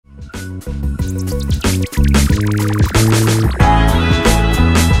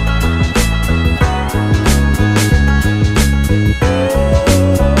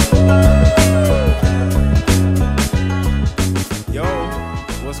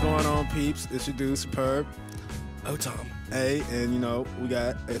It's your dude, Superb. Oh, Tom. Hey, and you know, we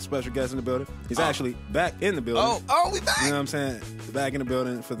got a special guest in the building. He's actually back in the building. We back. You know what I'm saying? Back in the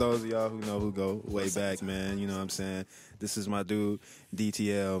building. For those of y'all who know who go way back, man. You know what I'm saying? This is my dude,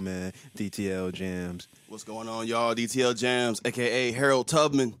 DTL, man. DTL Jams. What's going on, y'all? DTL Jams, a.k.a. Harold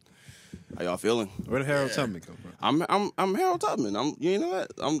Tubman. How y'all feeling? Where did Harold Tubman come from? I'm Harold Tubman. You know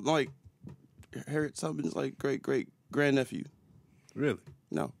what? I'm like, Harold Tubman's like great grandnephew. Really?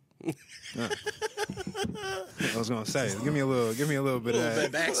 No. I was gonna say, give me a little bit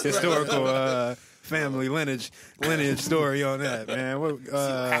of that historical family lineage story on that, man.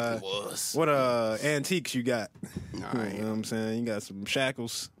 What antiques you got? Nah, you know what I'm saying? You got some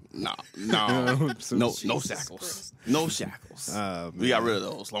shackles. No, no shackles. No shackles. We got rid of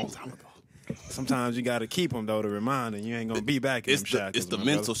those a long time ago. Sometimes you got to keep them, though, to remind them you ain't going to be back in them shackles. It's the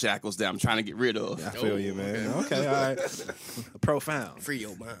mental shackles that I'm trying to get rid of. Yeah, I feel you, man. Okay, all right. Profound. Free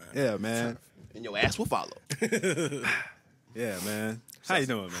your mind. Yeah, man. And your ass will follow. Yeah, man. How you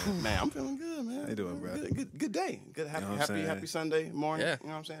doing, man? Man, I'm feeling good, man. How you doing, bro? Good day. Good, happy Sunday morning. Yeah. You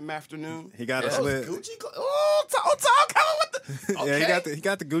know what I'm saying? Afternoon. He got us lit. Gucci. Oh, Tom, come on with the. Okay. Yeah, he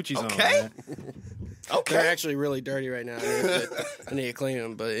got the Gucci's on, man. Okay. They're actually really dirty right now. I need to clean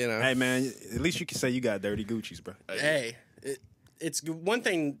them, but you know. Hey, man, at least you can say you got dirty Gucci's, bro. Hey, it's one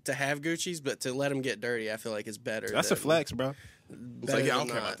thing to have Gucci's, but to let them get dirty, I feel like is better. That's a flex, bro. It's like, I don't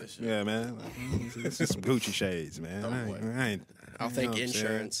care about this shit. Yeah, man. It's just some Gucci shades, man. I ain't, I'll thank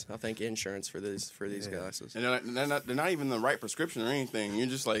insurance. I'll thank insurance for these glasses. And they're not even the right prescription or anything. You're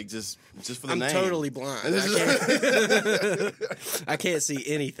just like just for the name. I'm totally blind. I can't see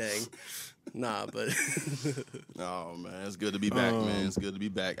anything. Nah, but oh man, it's good to be back, man. It's good to be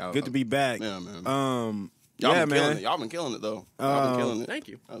back. Good to be back. Yeah, man. Y'all been killing it. Y'all been killing it though. Y'all been killing it. Thank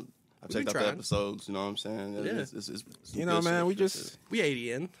you. I've checked out the episodes. You know what I'm saying? Yeah. It's you know, man. We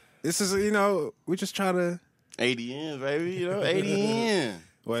 80 in. This is we just try to 80 in, baby. You know, 80 in.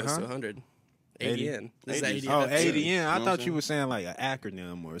 Wait, Close huh? to 100. 80 in. This is 80 Oh, episode. 80 in. I thought you were saying like an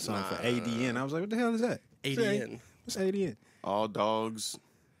acronym or something for ADN. I was like, what the hell is that? 80 in. What's ADN? All dogs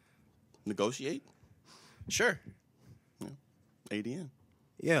negotiate. Sure. 80 in.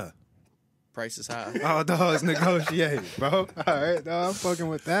 Yeah. Price is high. All dogs negotiate, bro. All right, no, I'm fucking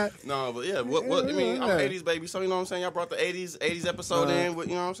with that. No, but yeah, what I mean, I'm 80s baby, so you know what I'm saying. Y'all brought the 80s episode in, with,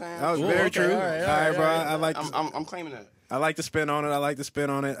 you know what I'm saying. That was very true. All right, bro. I like. I'm claiming that. I like to spin on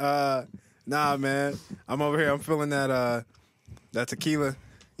it. Nah, man. I'm over here. I'm feeling that tequila.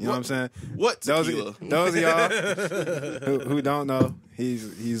 You know what I'm saying? What tequila? Those of y'all who don't know,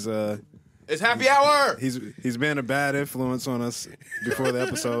 he's it's happy hour. He's been a bad influence on us before the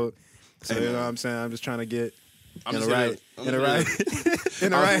episode. So you know what I'm saying? I'm just trying to get in the right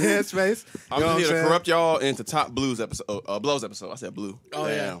headspace. I'm just here to corrupt y'all into top Blows episode. I said Blue. Oh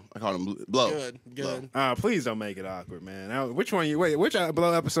yeah. I called him Blow. Good. Please don't make it awkward, man. Now, which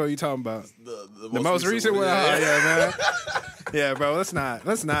Blow episode you talking about? The most recent one. Yeah. Oh, yeah, man. Yeah, bro. Let's not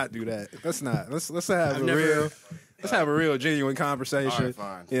do that. Let's have a real genuine conversation. All right,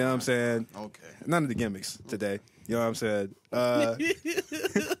 fine. You know what I'm saying? Okay. None of the gimmicks today. You know what I'm saying?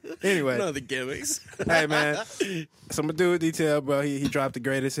 Anyway. None of the gimmicks. Hey, man. So my dude Detail, bro, he dropped the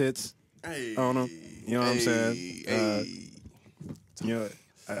greatest hits on him. You know what I'm saying? You know,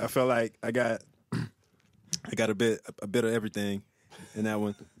 I felt like I got a bit of everything in that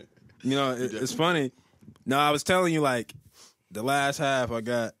one. You know, it's funny. No, I was telling you, like, the last half I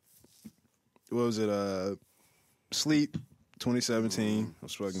got, what was it, Sleep 2017. I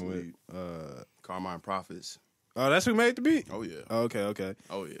was fucking with Carmine Prophets. Oh, that's who made the beat? Oh yeah. Okay.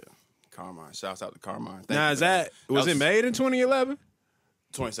 Oh yeah. Carmine. Shouts out to Carmine. Now, was it made in 2011?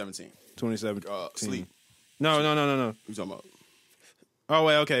 2017. 2017. Sleep. No. You talking about? Oh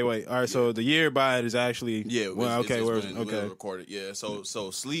wait. All right, so the year by it is actually okay. Recorded. Yeah. So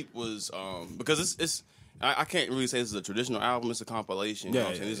Sleep was because it's I can't really say this is a traditional album. It's a compilation. You know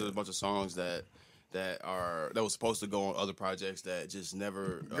what I'm saying? These are a bunch of songs that was supposed to go on other projects that just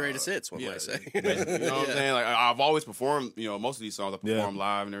never greatest hits, one might say. You know what I'm saying? Like I've always performed, most of these songs I perform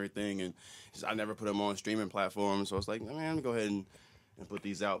live and everything, and I never put them on streaming platforms. So it's like, man, let me go ahead and put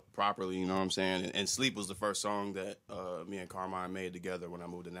these out properly. You know what I'm saying? And Sleep was the first song that me and Carmine made together when I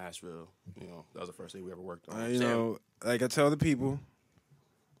moved to Nashville. That was the first thing we ever worked on. Like I tell the people,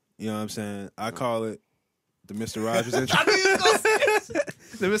 you know what I'm saying? I call it the Mr. Rogers intro.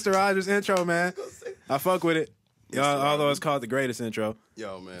 The Mr. Rogers intro, man. I fuck with it. Although it's called the greatest intro.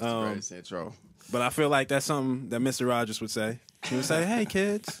 Yo, man, it's the greatest intro. But I feel like that's something that Mr. Rogers would say. He would say, "Hey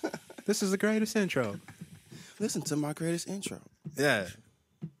kids, this is the greatest intro. Listen to my greatest intro. Yeah,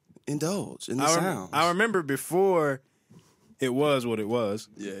 Indulge in the sounds." I remember before it was what it was.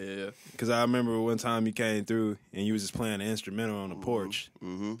 Yeah. Because I remember one time you came through and you was just playing the instrumental on the porch,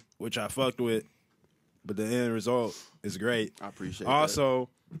 which I fucked with. But the end result is great. I appreciate Also,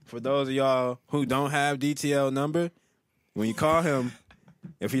 for those of y'all who don't have DTL number, when you call him,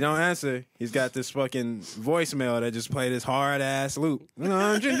 if he don't answer, he's got this fucking voicemail that just play this hard ass loop. I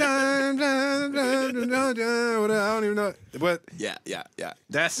don't even know. But Yeah.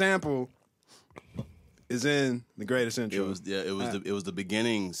 that sample is in the greatest intro. It was the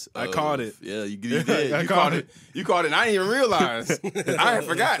beginnings. I caught it. Yeah, you did. You caught it. You caught it. And I didn't even realize. I had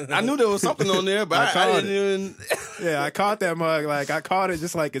forgot. I knew there was something on there, but I didn't even. Yeah, I caught that mug. Like I caught it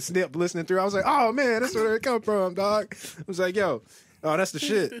just like a snip listening through. I was like, oh man, that's where it come from, dog. I was like, yo, oh, that's the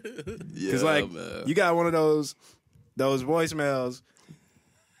shit. Because man, you got one of those voicemails.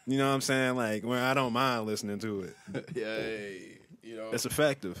 You know what I'm saying? Like where I don't mind listening to it. Yeah. It's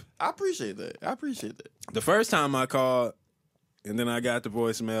effective. I appreciate that. The first time I called, and then I got the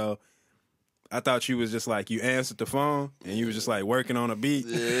voicemail, I thought you was just like you answered the phone and you was just like working on a beat.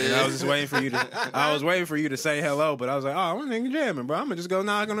 Yeah. And I was just waiting for you to. I was waiting for you to say hello, but I was like, oh, I'm nigga jamming, bro. I'm gonna just go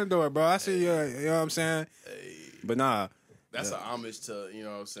knock on the door, bro. I see you. You know what I'm saying? But nah. That's an homage to, you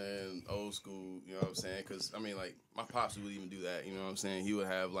know what I'm saying, old school. You know what I'm saying? Because I mean, like my pops would even do that. You know what I'm saying? He would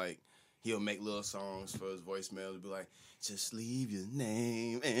have like. He'll make little songs for his voicemail to be like, just leave your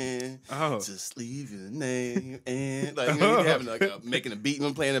name and just leave your name and like he's having like making a beat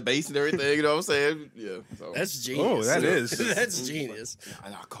and playing the bass and everything. You know what I'm saying? Yeah, so. That's genius. Oh, that is. That's genius.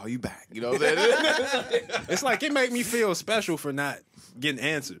 And I'll call you back. You know what I'm saying? It's like it make me feel special for not getting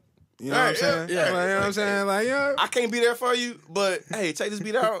answered. You know what I'm saying? Yeah. Like, you know what I'm saying? Like, yo, I can't be there for you, but hey, take this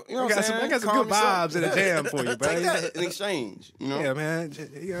beat out. You know what I'm saying? I got some good vibes in the jam for you, bro. Take that in exchange. You know? Yeah, man.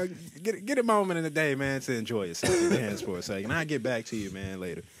 You know, get a moment in the day, man, to enjoy yourself and dance for a second. I'll get back to you, man,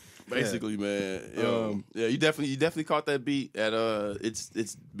 later. Basically, man. Yeah, you definitely caught that beat at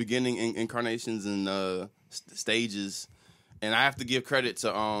its beginning incarnations and stages. And I have to give credit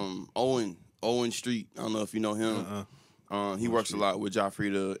to Owen Street. I don't know if you know him. He works a lot with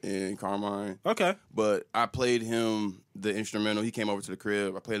Jafrida and Carmine. Okay. But I played him the instrumental. He came over to the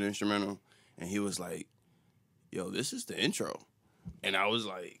crib. I played the instrumental, and he was like, yo, this is the intro. And I was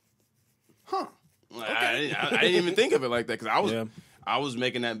like, huh. Like, okay. I didn't even think of it like that because I was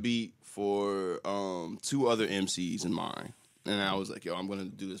making that beat for 2 other MCs in mind. And I was like, yo, I'm going to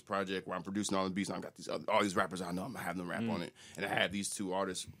do this project where I'm producing all the beats. And I've got all these rappers I know. I'm going to have them rap on it. And I had these 2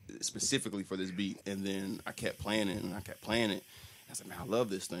 artists specifically for this beat. And then I kept playing it, and I kept playing it. I was like, man, I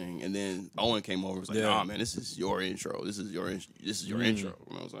love this thing. And then Owen came over and was like, nah, man, this is your intro. This is your intro.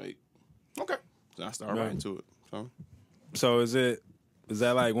 And I was like, okay. So I started writing to it. So is that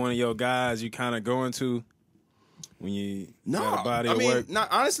like one of your guys you kind of going to when you got a body of work?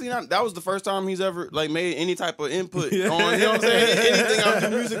 Honestly, that was the first time he's ever like made any type of input on, you know what I'm saying? Anything I do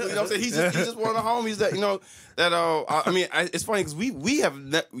musically, you know what I'm saying? He's just one of the homies that, you know, that I mean, it's funny because we have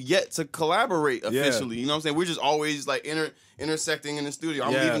yet to collaborate officially. You know what I'm saying? We're just always like intersecting in the studio.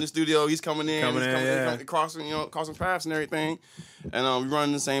 I'm leaving the studio, he's coming in, crossing paths and everything, and we run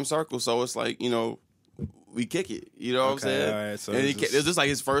in the same circle. So it's like, you know, we kick it, you know what I'm saying? All right, so and it was just like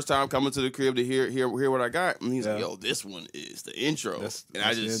his first time coming to the crib to hear what I got, and he's like, "Yo, this one is the intro," that's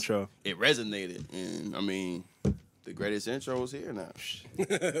the intro. It resonated, and I mean, the greatest intro is here now.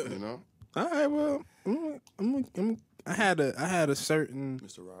 You know? All right, well, I had a certain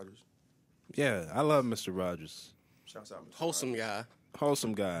Mr. Rogers. Yeah, I love Mr. Rogers. Shouts out, Mr. Wholesome guy.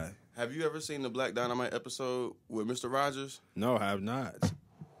 Wholesome guy. Have you ever seen the Black Dynamite episode with Mr. Rogers? No, I have not.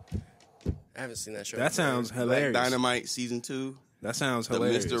 I haven't seen that show. That sounds hilarious. Black Dynamite season 2. That sounds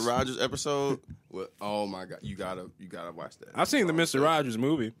hilarious. The Mr. Rogers episode. Oh my god, you gotta watch that. I've seen the Mr. Rogers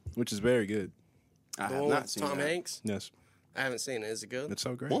movie, which is very good. I have not seen Tom that. Hanks. Yes, I haven't seen it. Is it good? it's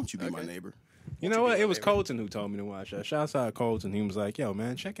so great. Won't you be my neighbor? You know what? It was Colton who told me to watch that. Shouts out Colton. He was like, "Yo,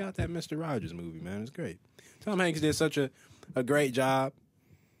 man, check out that Mr. Rogers movie, man. It's great." Tom Hanks did such a great job.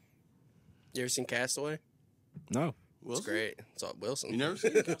 You ever seen Castaway? No. It's great. It's all Wilson. You never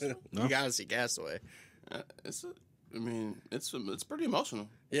seen Castaway? No. You gotta see Castaway. It's pretty emotional.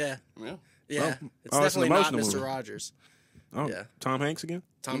 Yeah. Yeah. Yeah. Oh, It's it's an definitely not emotional Mr. movie. Rogers. Oh, Yeah. Tom Hanks again?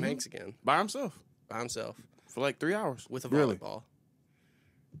 Tom Hanks again. By himself By himself. for like 3 hours. With a Really? volleyball.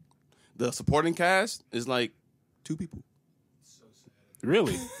 The supporting cast is like 2 people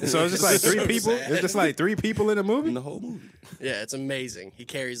Really? So it's just like 3 people? sad. It's just like 3 people in the movie? in the whole movie. Yeah, it's amazing. He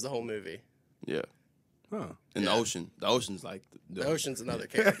carries the whole movie. Yeah. In the ocean. The ocean's like The ocean's another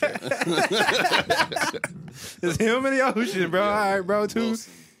character. It's him in the ocean, bro. All right, bro. Two.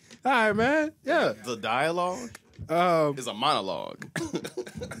 Wilson. All right, man. Yeah. The dialogue is a monologue. All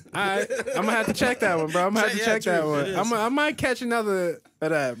right. I'm gonna have to check that one, bro. I'm gonna have to check that true. one. It is. I might catch another of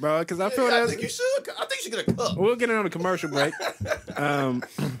that, bro, because I feel I that. think you should. I think you should get a cup. We'll get it on a commercial break.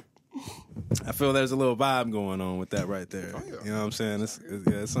 I feel there's a little vibe going on with that right there. Oh, yeah. You know what I'm saying?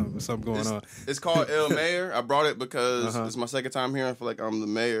 It's something going on. It's called El Mayor. I brought it because it's my second time here. I feel like I'm the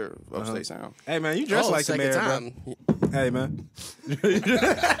mayor of Upstate Sound. Hey, man, you dress like the mayor, time. bro. Hey, man.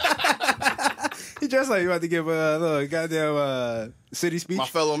 You dress like you about to give a little goddamn city speech. My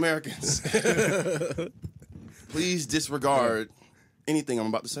fellow Americans, please disregard anything I'm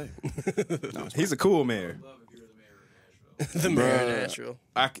about to say. He's a cool mayor. The mayor of Nashville.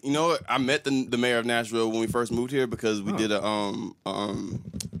 You know what? I met the mayor of Nashville when we first moved here because we did a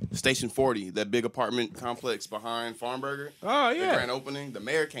Station 40, that big apartment complex behind Farmburger. Oh, The yeah. grand opening. The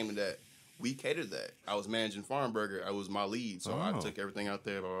mayor came to that. We catered that. I was managing Farmburger. I was my lead, so I took everything out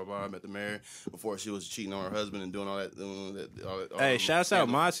there. Blah blah blah. I met the mayor before she was cheating on her husband and doing all that. Hey, shouts out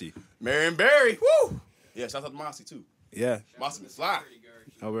Mossy. Marion Barry. Woo! Yeah, shouts out to Mossy too. Yeah. Mossy been fly.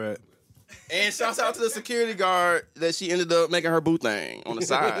 All right. And shouts out to the security guard that she ended up making her boo thing on the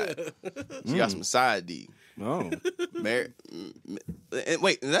side. She got some side D. Oh.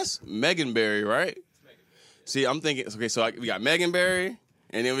 Wait, that's Megan Barry, right? See, I'm thinking. Okay, so we got Megan Barry,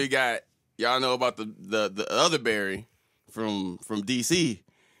 and then we got y'all know about the other Barry from DC,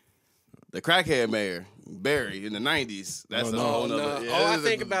 the crackhead mayor Barry in the '90s. That's a whole nother. All I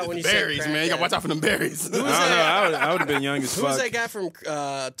think about when you say berries, man, you gotta watch out for them berries. I don't know. I would have been young as Who was fuck. that guy from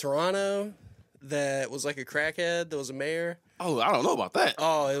Toronto that was like a crackhead that was a mayor? Oh, I don't know about that.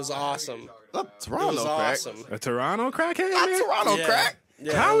 Oh, it was awesome. Not It Toronto was crack. awesome. A Toronto crackhead, Not man? Toronto Yeah. crack.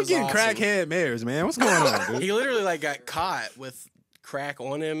 Yeah, How it we was getting awesome. crackhead mayors, man? What's going on, dude? He literally like got caught with crack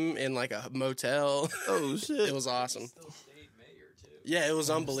on him in like a motel. Oh shit! It was awesome. Yeah, it was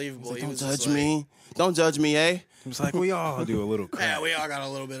unbelievable. He Don't was just judge like, me. Don't judge me, eh? It's like we all do a little Yeah, crack we all got a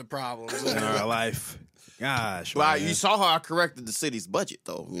little bit of problems. in our life. Gosh, Well, man. you saw how I corrected the city's budget,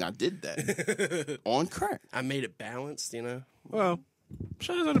 though. I mean, I did that on crack. I made it balanced, you know. Well,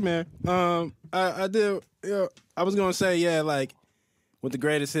 shout out to the mayor. I did. I was gonna say, yeah, like with the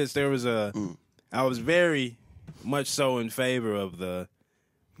greatest hits, there was a. I was very much so in favor of the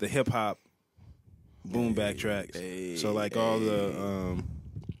hip hop boom back tracks. So like all the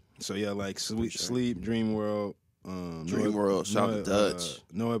so yeah, like Sleep, Dream World, Dream World, shout out to Dutch.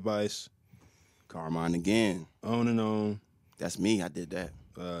 No Advice, Carmine again. On and On, That's me. I did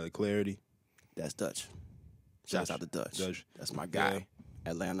that. Clarity. That's Dutch. Shouts out to Dutch. Dutch. That's my guy.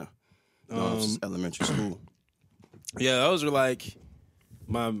 Atlanta. North Elementary School. Yeah, those were like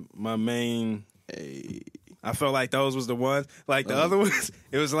my main. Hey. I felt like those was the ones. Like the other ones,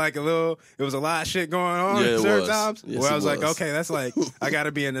 it was like it was a lot of shit going on Yeah, at it certain was. times. Yes, where I it was like, was. okay, that's like I got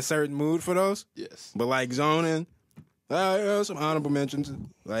to be in a certain mood for those. Yes. But like zoning, some honorable mentions,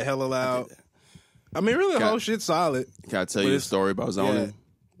 like Hella Loud. I mean, really, the whole shit's solid. Can I tell you a story about zoning?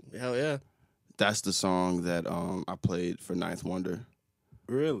 Hell yeah. That's the song that I played for Ninth Wonder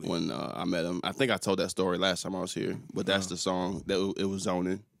Really? when I met him. I think I told that story last time I was here, but that's the song that it was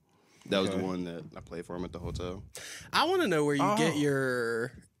zoning. That was the one that I played for him at the hotel. I want to know where you get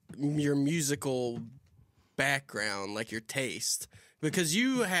your musical background, like your taste. Because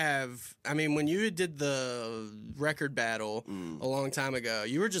you have, I mean, when you did the record battle a long time ago,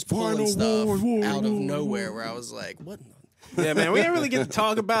 you were just pulling stuff out of nowhere where I was like, what? Yeah, man, we didn't really get to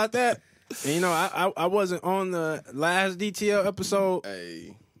talk about that. And, you know, I wasn't on the last DTL episode.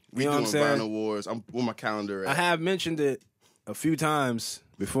 Hey, we You know what I'm doing saying? Vinyl Wars. I'm with my calendar. I have mentioned it a few times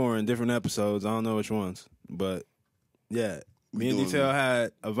before in different episodes. I don't know which ones, but yeah, me and doing- Detail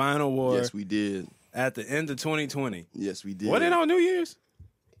had a vinyl war Yes, we did. at the end of 2020. Yes, we did. What it on New Year's?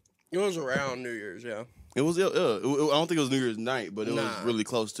 It was around New Year's, yeah. It was. I don't think it was New Year's night, but it was Nah. really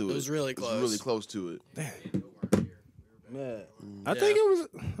close to it. It was really It was close. really close to it. Yeah, I think it was.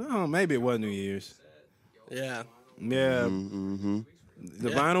 Oh, maybe it was New Year's. Yeah. Yeah, Mm-hmm. the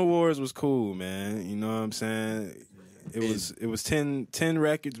vinyl wars was cool, man. You know what I'm saying? It was 10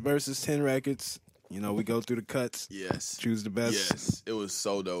 records versus 10 records. You know, we go through the cuts, Yes. choose the best. Yes, it was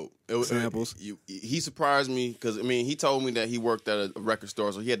so dope. It was Samples. He surprised me because I mean he told me that he worked at a record store,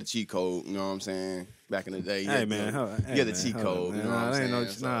 so he had the cheat code. You know what I'm saying? Back in the day, Hey man, he had the cheat code. You know what I'm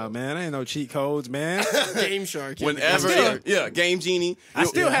saying? Nah, man, ain't no cheat codes, man. Game Shark. Whenever, Game Genie. I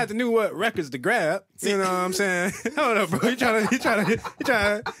still had to know what records to grab. You know what I'm saying? Hold up, bro. You trying to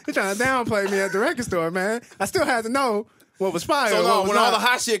downplay me at the record store, man. I still had to know what was fire. So what was when not. all the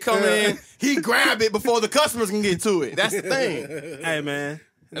hot shit come in, he grab it before the customers can get to it. That's the thing. Hey, man.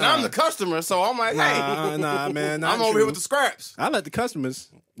 And I'm the customer, so I'm like, hey. Nah, man. I'm over here with the scraps. I let the customers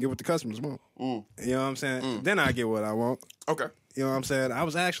get what the customers want. You know what I'm saying? Then I get what I want. Okay. You know what I'm saying? I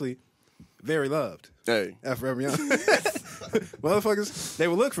was actually very loved Hey. at Forever Young. Motherfuckers, they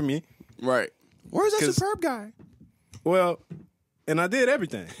would look for me. Right. Where's that 'Cause- Superb guy? Well, and I did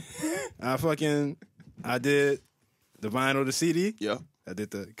everything. I did the vinyl, the CD. Yeah. I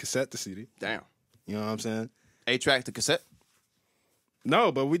did the cassette, the CD. Damn. You know what I'm saying? 8-track to cassette.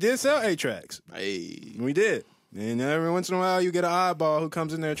 No, but we did sell 8 tracks. Hey. We did. And every once in a while, you get an oddball who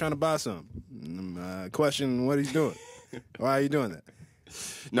comes in there trying to buy something. Question what he's doing. Why are you doing that?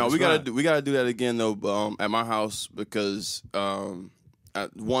 No, That's we gotta fine. we gotta do that again though. At my house because I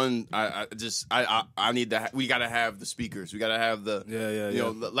need to. We gotta have the speakers. We gotta have the. You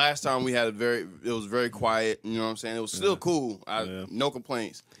know, the last time we had it was very quiet. You know what I'm saying? It was still cool. No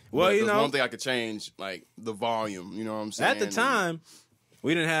complaints. Well, but you know, one thing I could change, like the volume. You know what I'm saying? at the time,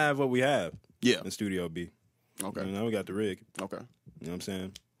 we didn't have what we have. Yeah. In Studio B. Okay. Now we got the rig. Okay. You know what I'm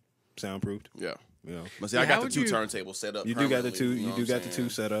saying? Soundproofed. Yeah. You know. But see, I got the 2 turntables set up. You do got the 2. You You do got the 2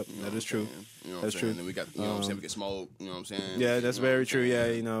 set up. That is true. You know That's what I'm saying? true. And we got, you know what I'm saying? We can smoke. You know what I'm saying? Yeah, that's You know very what I'm true. saying?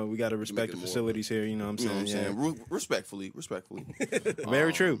 Yeah, you know, we got to respect it the more. facilities here. You know what I'm You know saying? what I'm saying? Respectfully.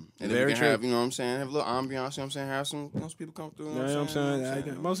 Very true. And then Very we can true. have, you know what I'm saying, have a little ambiance, you know what I'm saying, have some people come through, You know what I'm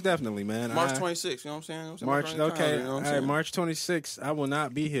saying? Most definitely, man. March 26th, you know what I'm saying? March, okay. You know what I'm All right, saying? March 26th, I will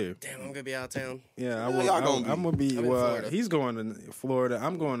not be here. Damn, I'm gonna be out of town. Yeah, y'all gonna be. I'm going to be, I'm in well, Florida. he's going to Florida.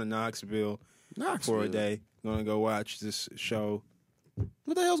 I'm going to Knoxville for a day. Going to go watch this show.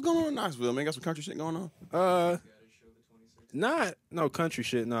 What the hell's going on in Knoxville, man? Got some country shit going on? Not no country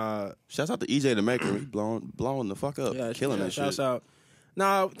shit, nah. Shouts out to EJ the Maker. He blowing the fuck up. Yeah, Killing that shouts shit. out.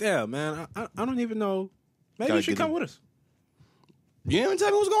 No, yeah, man. I don't even know. Maybe Gotta you should get come him. with us. You didn't even tell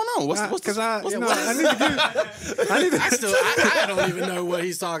me what's going on. What's Because the, I what's need to get. I don't even know what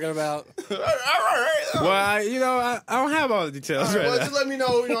he's talking about. all right. Well, I don't have all the details All right, right well, now. just let me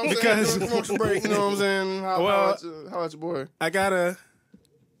know, you know what I'm Because- saying? During commercial break, you know what I'm saying? How Well- about your boy?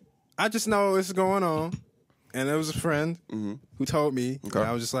 I just know what's going on. And there was a friend who told me. Okay. And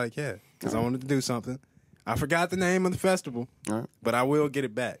I was just like, yeah, because I wanted to do something. I forgot the name of the festival, All right. but I will get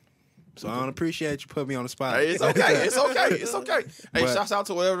it back. So I don't appreciate you putting me on the spot. Hey, it's okay. It's okay. Hey, But- shouts out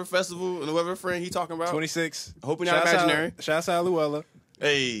to whatever festival and whatever friend he talking about. 26. Hope you're not imaginary. Shouts out Luella.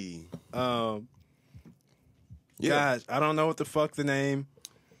 Hey. Yeah. Guys, I don't know what the fuck the name.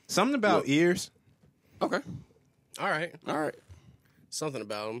 Something about Yeah. ears. All right, All right. something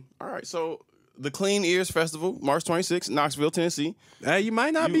about him. All right. So the Clean Ears Festival, March 26th, Knoxville, Tennessee. Hey, you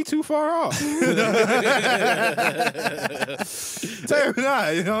might not be too far off. Terrible,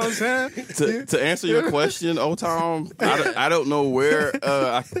 not, you know what I'm saying? To answer your question, old Tom, I don't know where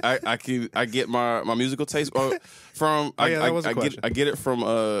I get my musical taste from. that was a question. I get it from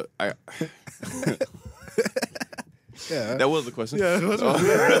Yeah. that was the question. Yeah, that's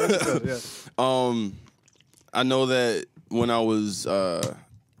what- yeah. I know that when I was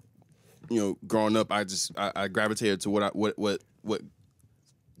growing up, I gravitated to what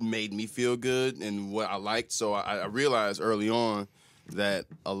made me feel good and what I liked. So I realized early on that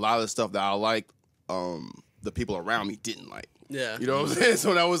a lot of the stuff that I liked, the people around me didn't like. Yeah. You know what I'm saying?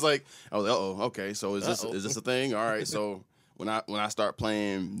 So I was like, okay. So is this a thing? All right. So when I start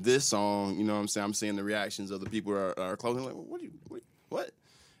playing this song, you know what I'm saying? I'm seeing the reactions of the people that are close. Like, what?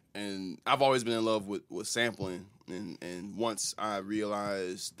 And I've always been in love with sampling. And once I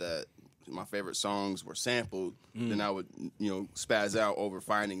realized that my favorite songs were sampled, then I would, spaz out over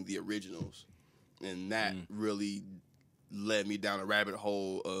finding the originals. And that really led me down a rabbit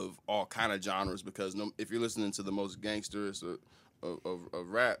hole of all kind of genres, because if you're listening to the most gangsters of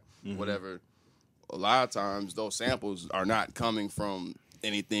rap, whatever, a lot of times those samples are not coming from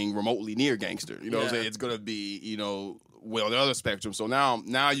anything remotely near gangster. You know what I'm saying? It's going to be, on the other spectrum. So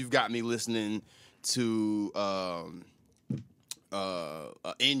now you've got me listening to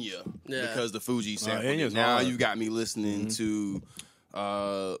Enya because the Fuji sample. Enya's Now hard. you got me listening to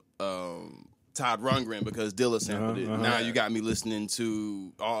Todd Rundgren because Dilla sampled it. Now you got me listening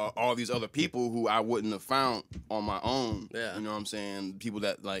to all these other people who I wouldn't have found on my own. Yeah. You know what I'm saying? People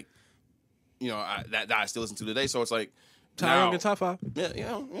that that I still listen to today. So it's like Tyron and Top 5.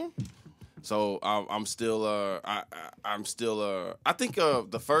 yeah. So I'm still I think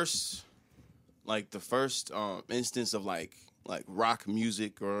the first instance of like rock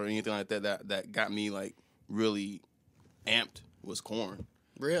music or anything like that got me like really amped was Korn.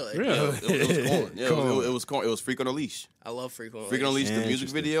 Really? Really? Yeah, it was Korn. Yeah, Korn. it was Korn. It was Freak on a Leash. I love Freak on a Freak on a Leash. Leash, the music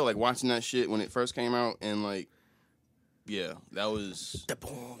Interesting. video, like watching that shit when it first came out, and like Yeah, that was.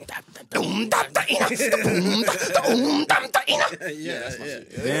 Yeah, That's my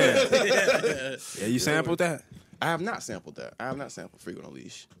shit. Damn. Yeah, you sampled that? I have not sampled that. I have not sampled Freak on a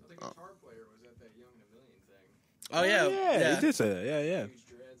Leash. The guitar player was at that Young and a Million thing. Oh yeah, Yeah, he did say that. Yeah. Huge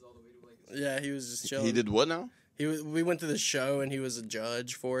dreads all the way to like his Yeah, he was just chilling. He did what now? We went to the show and he was a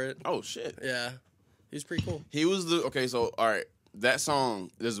judge for it. Oh shit. Yeah, he was pretty cool. He was the so all right. That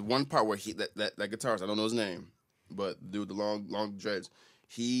song, there's one part where that guitarist, I don't know his name, but the dude with the long dreads,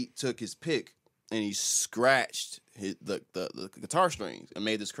 he took his pick and he scratched the guitar strings and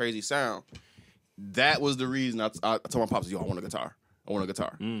made this crazy sound. That was the reason I told my pops, yo, I want a guitar.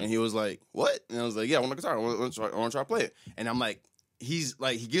 And he was like, what? And I was like, yeah, I want a guitar. I want to try to play it. And I'm like, he's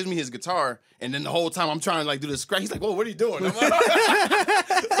like, he gives me his guitar, and then the whole time I'm trying to like do the scratch. He's like, "Whoa, what are you doing?" I'm like,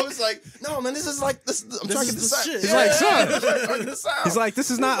 I was like, "No, man, this is like this. I'm trying to get the sound." shit. He's like, son. I'm trying to get the sound. He's like, this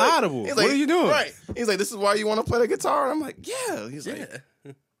is not audible. He's What like, are you doing? Right. He's like, this is why you want to play the guitar. And I'm like, yeah. He's like,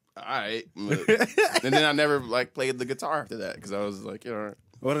 all right. And then I never like played the guitar after that because I was like, all right.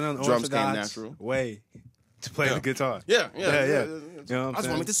 What an Drums came unorthodox natural. way to play the guitar. Yeah. Yeah. You know what I'm I just want to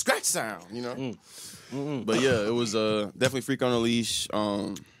saying? make the scratch sound, you know. But yeah, it was definitely Freak on a Leash.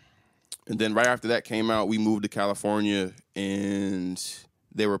 And then right after that came out, we moved to California, and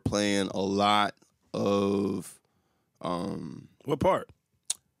they were playing a lot of What part?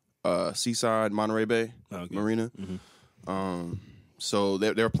 Seaside, Monterey Bay Okay. Marina. So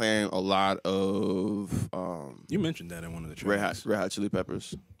they were playing a lot of You mentioned that in one of the tracks. Red Hot Chili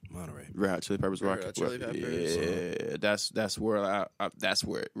Peppers. Monterey. Red Hot Chili Peppers. Red Hot Chili Peppers. Yeah, that's where that's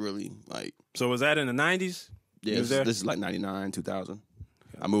where it really like. So was that in the 90s? Yeah, You was there? this is like 99, 2000.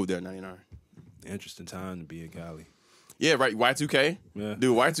 I moved there in 99. Interesting time to be in Cali. Yeah, right. Y2K. Yeah.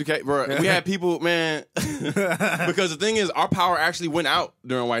 Dude, Y2K, bro. We had people, man. Because the thing is, our power actually went out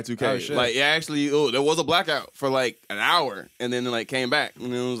during Y2K. Oh, shit. Like, there was a blackout for like an hour, and then like came back,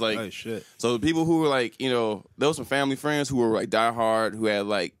 and it was like, Oh, shit. so the people who were like, there was some family friends who were like diehard, who had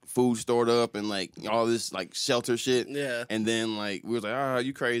like food stored up and like all this like shelter shit. Yeah. And then like we was like,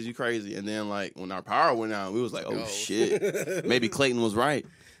 you crazy. And then like when our power went out, we was like, oh shit, maybe Clayton was right.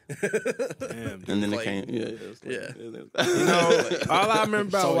 Damn. And then Clayton. it came, Yeah. You know, all I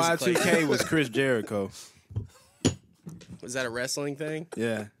remember about It's always Y2K was Chris Jericho. Was that a wrestling thing?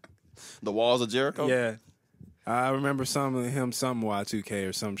 Yeah. the Walls of Jericho. Yeah. I remember some Y2K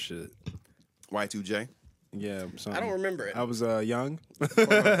or some shit. Y2J. Yeah. Something. I don't remember it. I was young. From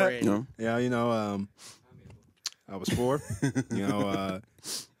my brain. No. Yeah, I was 4.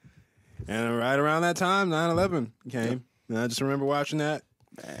 And right around that time, 9/11 came. And I just remember watching that.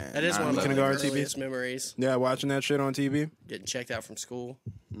 That is one of my Kindergarten TV. earliest memories. Yeah, watching that shit on TV. Getting checked out from school.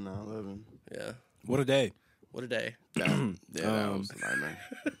 9/11. Yeah. What a day. What a day. That was a nightmare.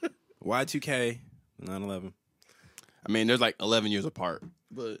 Y2K, 9/11. I mean, there's like 11 years apart,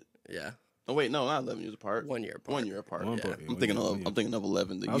 but Yeah. oh wait, no, not 11 years apart. 1 year apart. 1 year apart. One Yeah. part, I'm thinking of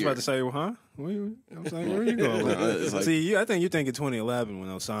 11. The I was year. about to say, well, huh? I was like, where are you going with It's that? like- See, I think you're thinking 2011 when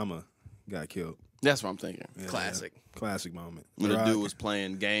Osama got killed. That's what I'm thinking. Yeah, Classic. yeah. Classic moment. When the Barack, dude was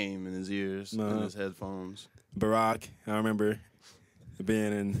playing game in his ears Uh-huh. and his headphones. Barack, I remember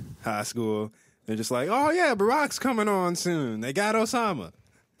being in high school. They're just like, oh, yeah, Barack's coming on soon. They got Osama.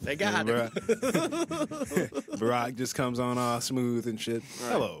 They got Yeah, him. Barack just comes on all smooth and shit.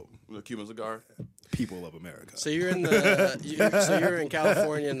 Hello, The Cuban cigar. people of America. So you're in you're in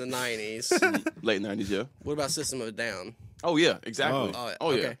California in the 90s. Late 90s, yeah. What about System of a Down? Oh yeah, exactly. Oh.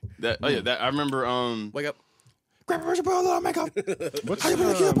 Oh, yeah. Okay. That I remember. Wake up. Grab a brush, put a little makeup. What's How you put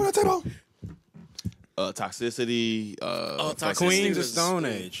a kid on the table? Toxicity. Toxicity. Queens of was- Stone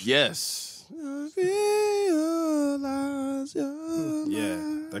Age? Yes.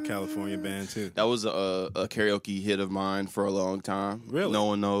 Yeah, that California band too. That was a karaoke hit of mine for a long time. Really? No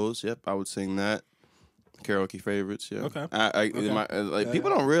one knows. Yep, I would sing that. Karaoke favorites. Yeah. Okay.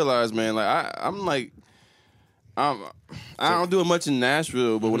 People don't realize, man. Like I don't do it much in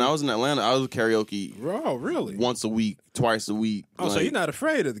Nashville, but when I was in Atlanta, I was karaoke Oh, really? once a week, twice a week. Oh, so you're not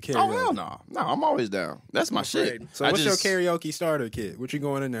afraid of the karaoke? Oh hell no, I'm always down. That's my shit. afraid. So what's your karaoke starter kit? What you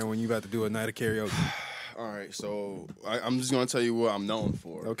going in there when you about to do a night of karaoke? All right, so I'm just gonna tell you what I'm known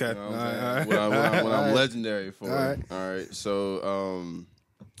for. Okay. You know what All I'm right, saying? all What right. I'm All right. legendary for. All right. All right. So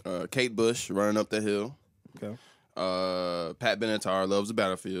Kate Bush, Running Up the Hill. Okay. Pat Benatar, Loves the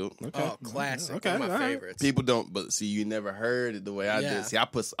Battlefield. Okay. Oh, classic. Okay, One of my all right. favorites. People don't, but see, you never heard it the way I Yeah. did. See, I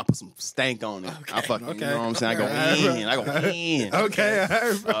put some stank on it. I fucking, you Okay. know what I'm saying? I go in. I go in.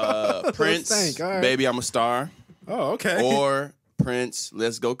 Okay. Prince, Stank, all right. Baby, I'm a Star, Oh, okay. or Prince,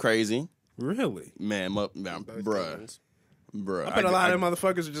 Let's Go Crazy. Really? Man, Both bruh. good ones. Bro, I bet a lot of them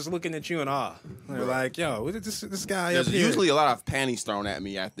motherfuckers are just looking at you in awe. They're like, yo, what is this guy up There's here? usually a lot of panties thrown at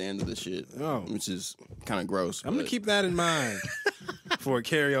me at the end of the shit, Oh. which is kind of gross. I'm going to keep that in mind for a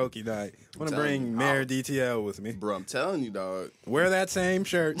karaoke night. I'm going to bring Mayor DTL with me. Bro, I'm telling you, dog. Wear that same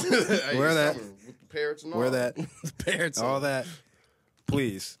shirt. Hey, Wear that. with the parrots and all. Wear that. Parents, All that.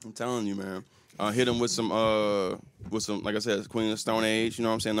 Please. I'm telling you, man. Hit him with some, like I said, Queen of Stone Age. You know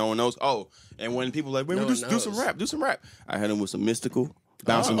what I'm saying? No one knows. Oh, and when people like, wait, No do one some knows. rap, do some rap. I hit him with some Mystical,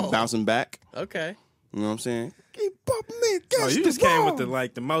 bouncing back. Okay. You know what I'm saying? Keep popping me. Oh, you just came with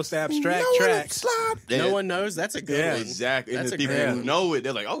the most abstract tracks. No one knows. That's a good Yeah. one. Exactly. And That's the a people great who one. know it,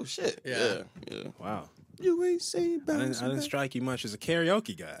 they're like, oh shit. Yeah. Yeah. Wow. You ain't saying I bouncing didn't back. strike you much as a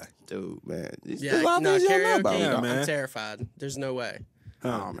karaoke guy. Dude, man. Yeah, A lot of no, things y'all know about karaoke, me, Yeah, dog. man. I'm terrified. There's no way.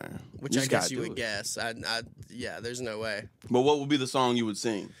 Oh, man. Which You I just guess gotta you do would it. guess. Yeah, there's no way. But what would be the song you would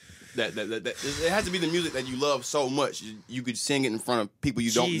sing? That it has to be the music that you love so much you could sing it in front of people you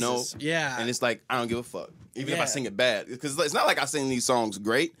don't know. Jesus, yeah. And it's like I don't give a fuck, even if I Yeah. sing it bad, because it's not like I sing these songs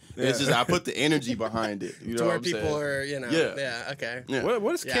great. It's Yeah. just I put the energy behind it. You know To what where I'm people saying? are, Yeah. okay. Yeah.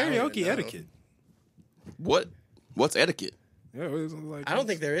 What is Yeah, I don't even karaoke know. etiquette? What's etiquette? Yeah, what is it like? I don't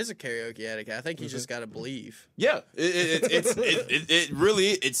think there is a karaoke etiquette. I think you just got to believe. Yeah, it really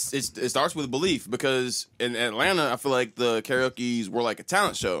it starts with belief, because in Atlanta I feel like the karaoke's were like a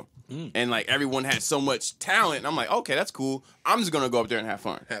talent show, and like everyone had so much talent. And I'm like, okay, that's cool. I'm just gonna go up there and have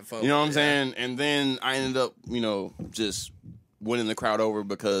fun. Have fun You know what I'm with it, saying? And then I ended up, just winning the crowd over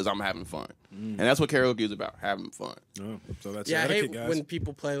because I'm having fun, and that's what karaoke is about, having fun. Oh, so that's Yeah, I etiquette, hate guys. when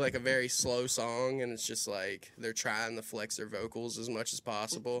people play like a very slow song and it's just like they're trying to flex their vocals as much as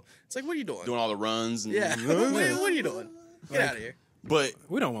possible. It's like, what are you doing? Doing all the runs. And, Yeah, what are you doing? Get out of here. but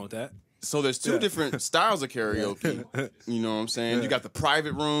we don't want that. so there's two different styles of karaoke. You know what I'm saying? Yeah. You got the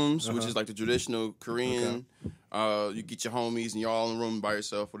private rooms, which is like the traditional Korean. You get your homies and you're all in the room by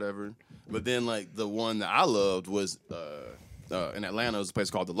yourself, whatever. But then like the one that I loved was in Atlanta. It was a place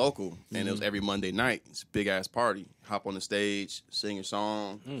called The Local, and it was every Monday night. It's a big ass party. Hop on the stage, sing your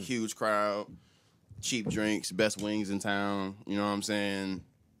song, huge crowd, cheap drinks, best wings in town. You know what I'm saying?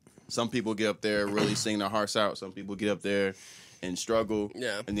 Some people get up there really sing their hearts out. Some people get up there and struggle.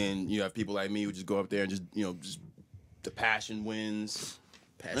 Yeah. And then you have people like me who just go up there and just the passion wins.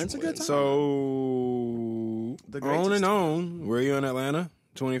 That's a good time. So, The on greatest. and on. Were you in Atlanta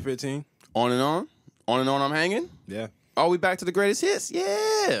 2015? On and on. On and on I'm hanging. Yeah. Are we back to the greatest hits?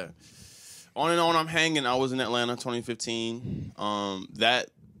 Yeah. On and on I'm hanging. I was in Atlanta 2015. That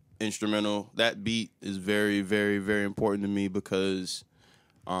instrumental, that beat is very, very, very important to me because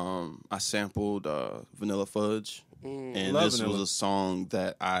I sampled Vanilla Fudge. And Love this Vanilla. was a song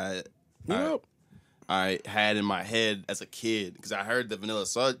that I had in my head as a kid because I heard the Vanilla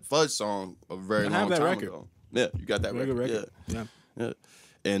Fudge song a very I long have that time record. ago. Yeah, you got that Very good record. record. Yeah. Yeah.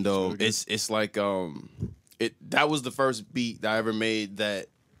 And it's like that was the first beat that I ever made that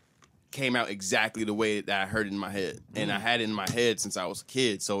came out exactly the way that I heard it in my head. And I had it in my head since I was a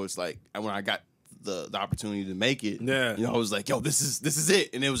kid. So it's like when I got the opportunity to make it, Yeah. I was like, yo, this is it.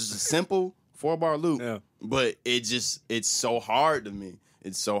 And it was just a simple 4-bar loop. Yeah. But it's so hard to me.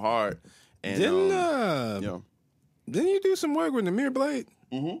 It's so hard. And Didn't you do some work with Namir Blade?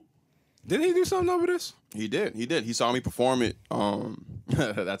 Mm-hmm. Didn't he do something over this? He did. He saw me perform it.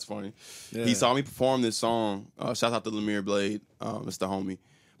 That's funny. Yeah. He saw me perform this song. Shout out to Lemire Blade, Mr. Homie.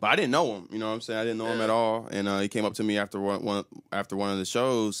 But I didn't know him. You know what I'm saying? I didn't know him at all. And he came up to me after one of the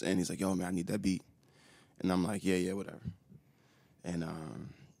shows, and he's like, "Yo, man, I need that beat." And I'm like, "Yeah, whatever." And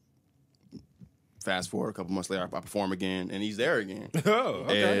fast forward a couple months later, I perform again, and he's there again. Oh,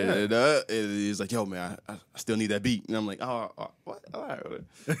 okay. And he's like, "Yo, man, I still need that beat." And I'm like, "Oh, what?" All right.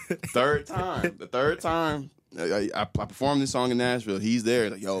 The third time, I performed this song in Nashville. He's there,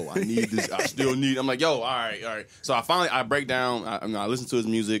 like, "Yo, I need this. I still need." I'm like, "Yo, all right." So I break down. I listen to his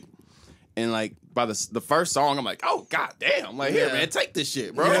music, and like by the first song, I'm like, "Oh, god damn!" I'm like, "Here, Yeah. man, take this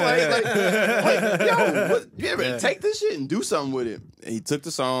shit, bro. Yeah, Yo, take this shit and do something with it." And he took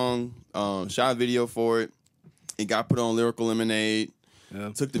the song, shot a video for it. It got put on Lyrical Lemonade. Yeah.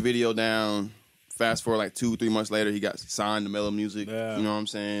 Took the video down. Fast forward like 2-3 months later, he got signed to Mellow Music. Yeah. You know what I'm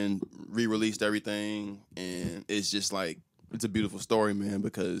saying? Re-released everything, and it's just like it's a beautiful story, man.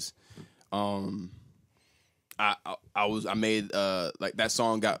 Because I made like that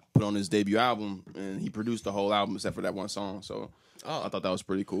song got put on his debut album, and he produced the whole album except for that one song. So I thought that was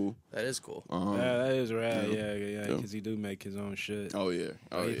pretty cool. That is cool. Yeah, that is rad. Yeah. Yeah. Because he do make his own shit. Oh yeah,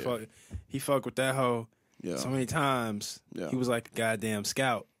 He fuck with that hoe yeah. so many times. Yeah. He was like a goddamn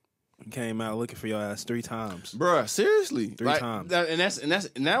scout. He came out looking for your ass 3 times. Bruh, seriously, 3 times.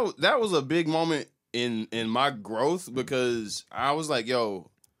 That was a big moment in my growth because I was like, yo,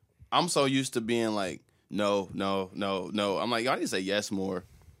 I'm so used to being like, no. I'm like, y'all need to say yes more.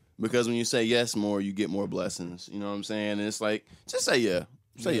 Because when you say yes more, you get more blessings. You know what I'm saying? And it's like, just say yeah.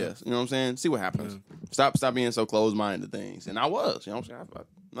 Say yes. You know what I'm saying? See what happens. Stop being so closed-minded to things. And I was. You know what I'm saying?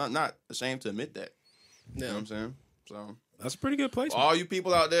 I'm not ashamed to admit that. You know what I'm saying? So that's a pretty good place. All you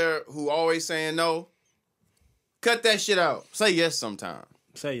people out there who always saying no, cut that shit out. Say yes sometime.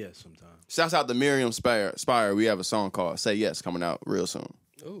 Say yes sometime. Shouts out to Miriam Spire. We have a song called Say Yes coming out real soon.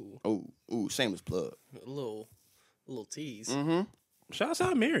 Ooh, shameless plug. A little tease. Mm-hmm. Shouts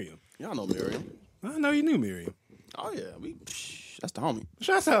out Miriam. Y'all know Miriam. I know you knew Miriam. Oh yeah, that's the homie.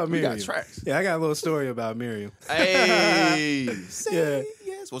 Shouts out Miriam. We got tracks. Yeah, I got a little story about Miriam. Hey, say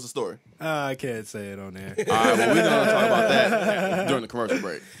yes. What's the story? I can't say it on there. All right, well, we're gonna talk about that during the commercial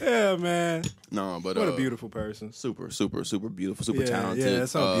break. Yeah, man. No, but what a beautiful person. Super beautiful, super talented. Yeah,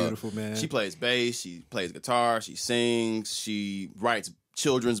 that's so beautiful, man. She plays bass, she plays guitar, she sings, she writes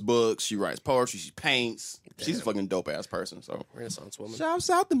children's books, she writes poetry, she paints. Damn. She's a fucking dope ass person. So Renaissance woman. Shouts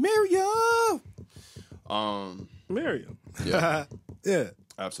out to Miriam. Miriam. Yeah. Yeah.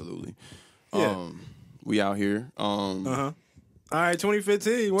 Absolutely. Yeah. We out here. All right,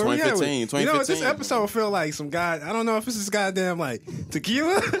 2015. Where 2015. You know what? This episode feel like some guy. I don't know if this is goddamn like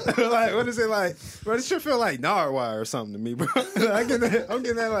tequila. Like, what is it like? Bro, this should feel like Narwhal or something to me, bro. I'm getting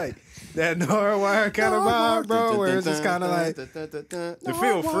that like that Narwhal kind of vibe, bro. Where it's just kind of like it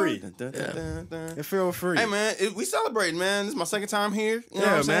feel free. It feel free. Hey man, we celebrating, man. This is my second time here. You know what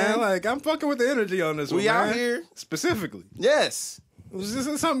I'm man. saying? Like I'm fucking with the energy on this one. We out man. here specifically. Yes. There's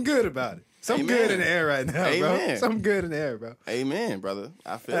just something good about it. Something good in the air right now, bro. Something good in the air, bro. Amen, brother.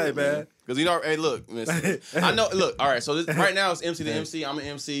 I feel it, man. Because you know, hey, look, I know. Look, all right. So right now it's MC to MC. I'm an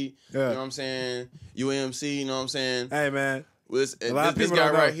MC. You know what I'm saying? You an MC. You know what I'm saying? Hey, man. This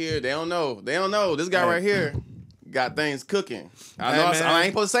guy right here, they don't know. This guy right here got things cooking. I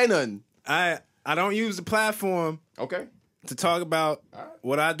ain't supposed to say nothing. I don't use the platform to talk about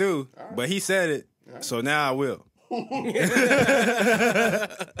what I do, but he said it, so now I will.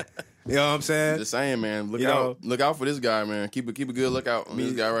 You know what I'm saying? Just saying, man. Look out for this guy, man. Keep a good lookout on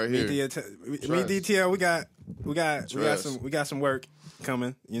this guy right here. Me DTL, we got some work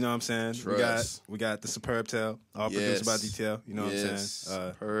coming. You know what I'm saying? Trust. We got the Superb Tale, all produced by DTL. You know what I'm saying?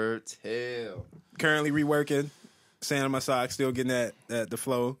 Superb Tale. Currently reworking, sand on my socks, still getting the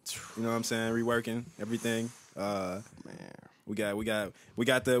flow. You know what I'm saying? Reworking everything. Man. We got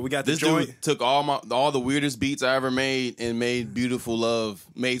the this joint. Dude took all the weirdest beats I ever made and made beautiful love,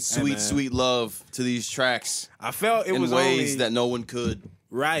 made sweet love to these tracks. I felt it was in ways that no one could.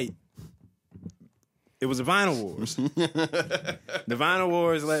 Right. It was a Vinyl Wars. The Vinyl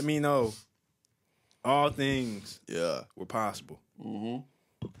Wars let me know all things were possible in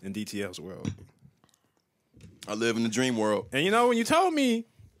DTL's world. I live in the dream world. And you know, when you told me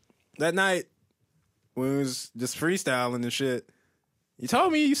that night when it was just freestyling and shit, you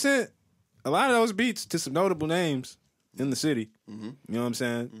told me you sent a lot of those beats to some notable names in the city. You know what I'm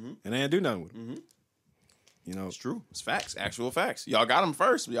saying? And they didn't do nothing with them. You know, it's true. It's facts, actual facts. Y'all got them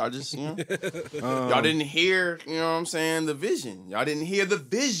first. Y'all just, you know, y'all didn't hear, you know what I'm saying, the vision. Y'all didn't hear the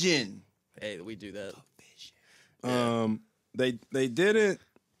vision. Hey, we do that. They didn't.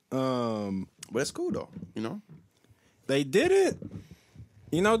 But it's cool though, you know. They didn't,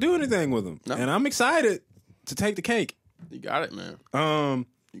 do anything with them, and I'm excited to take the cake. You got it, man.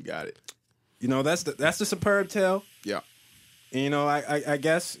 You got it. That's the Superb Tale. Yeah. And, I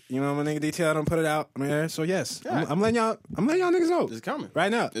guess, my nigga DTL don't put it out on there. So yes, I'm letting y'all niggas know. It's coming.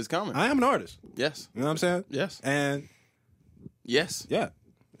 Right now. It's coming. I am an artist. Yes. You know what I'm saying? Yes. And yes. Yeah.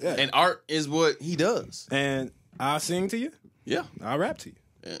 And art is what he does. And I'll sing to you. Yeah. I'll rap to you.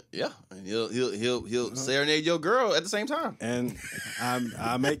 Yeah. And he'll serenade your girl at the same time. And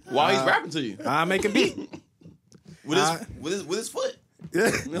I make while he's rapping to you. I make a beat. with his foot.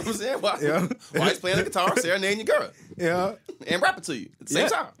 Yeah. You know what I'm saying? While he's playing the guitar, serenading your girl. Yeah. And rapping to you at the same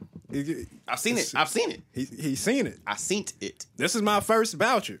time. I've seen it. He's seen it. I seen it. This is my first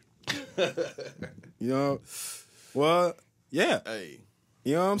voucher. Well, yeah. Hey.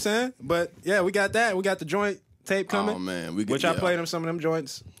 You know what I'm saying? But yeah, we got that. We got the joint tape coming. Oh man, I played him some of them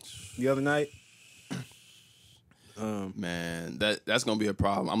joints the other night. Man, that's gonna be a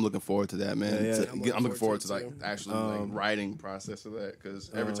problem. I'm looking forward to that, man. Yeah. I'm looking forward to actually writing process of that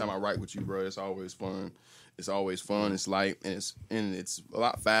because every time I write with you, bro, it's always fun. It's always fun. It's light and it's a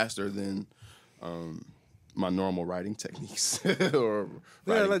lot faster than my normal writing techniques or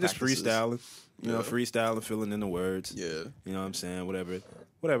like just freestyling. Freestyling, filling in the words. Yeah, you know what I'm saying.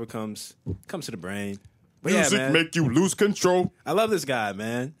 Whatever comes to the brain. But yeah, man. make you lose control. I love this guy,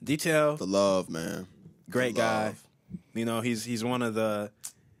 man. Detail, The love, man. great The guy. love. You know, he's one of the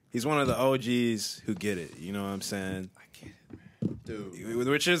OGs who get it. You know what I'm saying? Dude.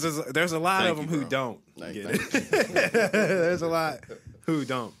 Which is there's a lot Thank of them you, who bro. don't Thank get you. it. There's a lot who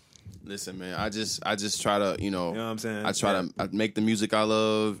don't. Listen, man, I just try to, You know what I'm saying? I try to make the music I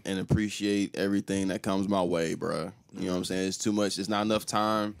love and appreciate everything that comes my way, bruh. You know what I'm saying? It's too much. It's not enough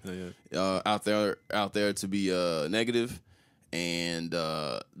time out there to be negative. And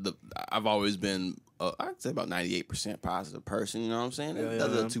I've always been, I'd say about 98% positive person. You know what I'm saying? The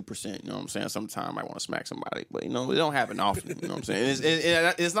other 2%. You know what I'm saying? Sometimes I might want to smack somebody, but you know it don't happen often. You know what I'm saying?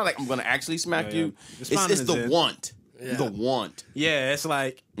 It's not like I'm gonna actually smack you. It's the want. Yeah. The want. Yeah, it's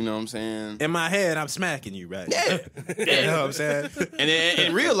like You know what I'm saying? in my head, I'm smacking you, right? Yeah. You know what I'm saying? And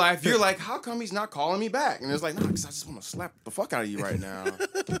in real life, you're like, how come he's not calling me back? And it's like, no, because I just want to slap the fuck out of you right now.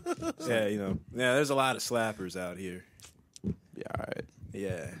 Yeah, you know. Yeah, there's a lot of slappers out here. Yeah, all right.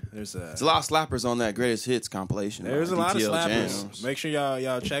 Yeah, there's There's a lot of slappers on that greatest hits compilation. There's a lot of DTL slappers. Jams. Make sure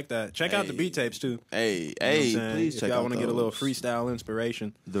y'all check that. Check out the Hey. beat tapes too. Hey, You know what I'm saying? please if check y'all out want to get a little those. freestyle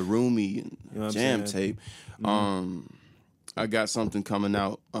inspiration. The Roomy and know what I'm Jam saying? tape. I got something coming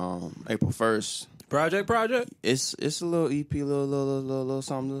out April 1st. Project. It's a little EP, little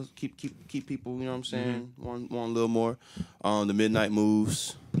something to keep people. You know what I'm saying? One little more. The Midnight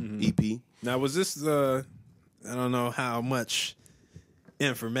Moves EP. Now, was this the? I don't know how much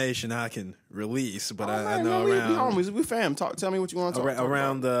information I can release, but I know we around homies, we fam. Tell me what you want to talk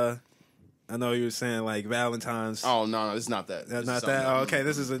around about. I know you were saying like Valentine's. Oh no, it's not that. That's This not is that. something Oh, okay,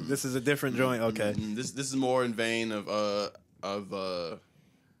 this is a different joint. Okay, This is more in vein of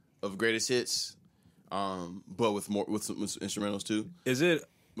greatest hits, but with some instrumentals too. is it?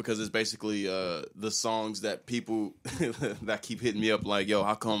 Because it's basically the songs that people that keep hitting me up like, yo,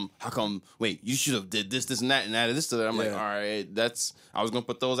 how come? Wait, you should have did this, and that, and added this to that. I'm like, Yeah. all right, I was gonna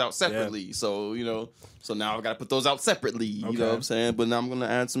put those out separately. So so now I've got to put those out separately. You Okay. know what I'm saying? But now I'm gonna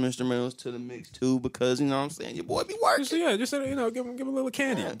add some instrumentals to the mix too because you know what I'm saying, your boy be working. Just give him a little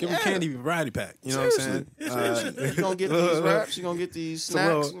candy. Give him a candy variety pack. You know Seriously. what I'm saying? You're gonna get these raps, you're gonna get these Some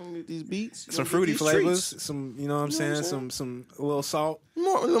snacks, little- you're gonna get these beats, you're Some gonna get fruity these flavors. treats. Some, you know what I'm You know what saying? I'm Some a little salt. A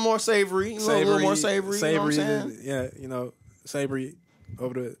little more savory. A little more savory. You know what I'm saying? Yeah, savory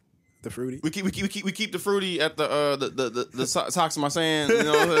over the fruity. We keep the fruity at the socks of my sand,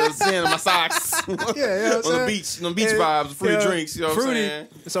 the sand of my socks. Yeah, you know what I'm on the saying? beach, the beach Yeah, vibes, the fruity yeah. drinks. You know what I'm Fruity. saying?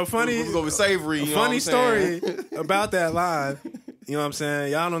 So funny. We go with savory. You know Funny what I'm story saying? about that line. You know what I'm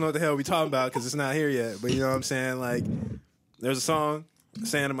saying? Y'all don't know what the hell we talking about because it's not here yet. But you know what I'm saying? Like, there's a song,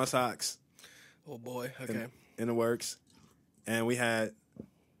 "Sand in My Socks," Oh boy. Okay. in the works, and we had.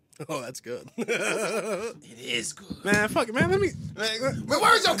 Oh, that's good. It is good. Man, fuck it, man. Let me.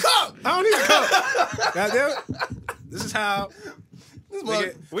 Where's your cup? I don't need a cup. God damn it. This is how. This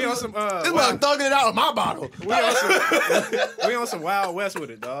Nigga, we on some. This mother thugging it out of my bottle. We on some Wild West with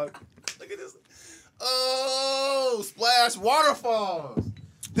it, dog. Look at this. Oh, splash waterfalls.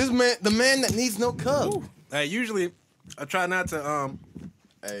 This man, the man that needs no cup. Hey, usually I try not to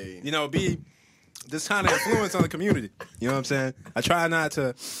Hey, be this kind of influence on the community. You know what I'm saying? I try not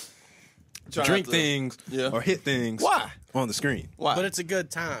to try drink not to- things Yeah. or hit things Why? on the screen. Why? But it's a good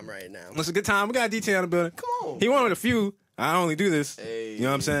time right now. It's a good time. We got detail in the building. Come on. He wanted a few. I only do this. Hey. You know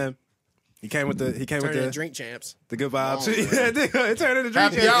what I'm saying? He came with the Turn into the drink champs. good vibes. Come on, It turned into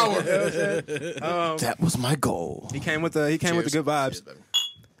drink Happy champ. hour. You know what I'm saying? That was my goal. He came with the good vibes. Cheers, baby.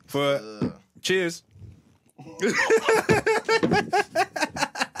 For cheers.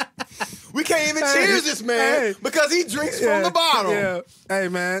 We can't even Hey, cheers this man hey. because he drinks from the bottle. Yeah. Hey,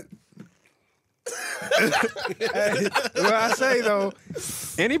 man. Hey, what I say though,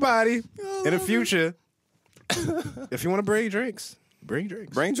 anybody in the future, if you want to bring drinks, bring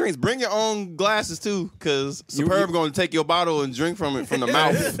drinks. Bring drinks. Bring your own glasses too, because Superb going to take your bottle and drink from it from the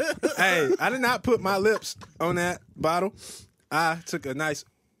mouth. Hey, I did not put my lips on that bottle. I took a nice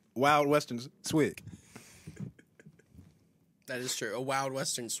Wild Western swig. That is true. A Wild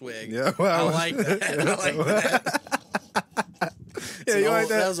Western swig. Yeah, I like that. I like that. Yeah, you like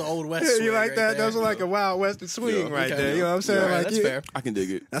that? That was an old West Yeah, swig you like right that? there. Those are like a Wild Western swing Yeah, right okay. there. You know what I'm saying? All right, Like that's you- fair. I can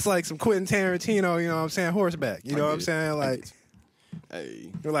dig it. That's like some Quentin Tarantino. You know what I'm saying? Horseback. You know what I'm get it. saying? Like Hey,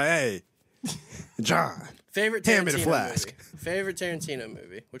 you're like, hey, John. Favorite Hand me the Tarantino flask. movie. Favorite Tarantino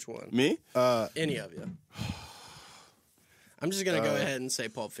movie. Which one? me? Any of you. I'm just gonna go ahead and say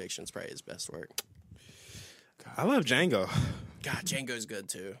Pulp Fiction's probably his best work. I love Django, God, Django's good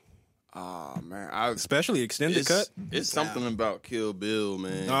too. Oh man, especially extended cut. It's something about Kill Bill,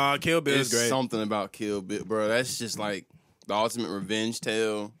 man. Kill Bill is It's great. something about Kill Bill, bro. That's just like the ultimate revenge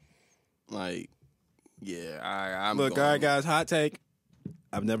tale. Like Yeah, I'm Look, all right, guys. Hot take.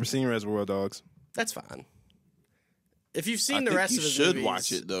 I've never seen Reservoir Dogs. That's fine. If you've seen I the think rest you of his should movies,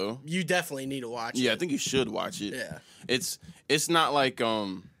 watch it though. You definitely need to watch it. Yeah, I think you should watch it. Yeah. It's not like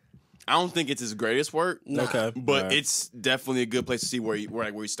I don't think it's his greatest work. Nah. Okay, But all right. it's definitely a good place to see where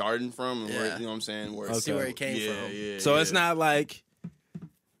he's starting from and where, Yeah. you know what I'm saying? Where Okay. See where he came yeah, from. yeah. So yeah. it's not like.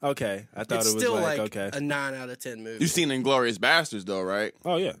 Okay, I thought It's it was still like, like okay. a 9 out of 10 movie. You've seen Inglourious Bastards though, right?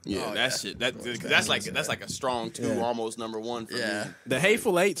 Oh yeah. Yeah, Oh, that yeah. shit. That's like a strong 2, Yeah. almost number 1 for Yeah. me. The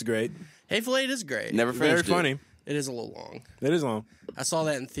Hateful Eight's great. Hateful Eight is great. Never Very finished it. funny. It is a little long. It is long. I saw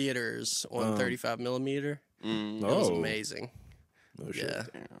that in theaters on 35 millimeter. It was amazing. Oh, shit. Yeah.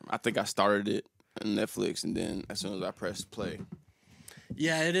 Damn, I think I started it on Netflix, and then as soon as I pressed play,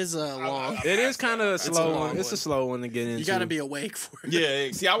 Yeah, it is a long. It is kind of a slow long one. It's a one. slow one to get into. You got to be awake for it.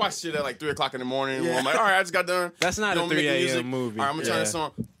 yeah. See, I watched shit at like 3:00 in the morning. Yeah. I'm like, all right, I just got done. That's not a Don't make 3 a.m. music. movie. All right, I'm gonna turn Yeah. this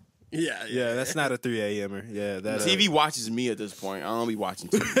on. Yeah. Yeah, that's not a 3 a.m.er. Yeah, that TV watches me at this point. I don't be watching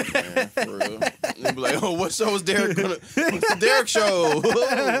TV, man, for real. They be like, oh, what show is Derek gonna? What's the Derek show?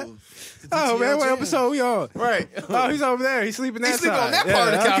 Oh man, what TLJ. episode we on? right. Oh, he's over there. He's sleeping that He's sleeping side. on that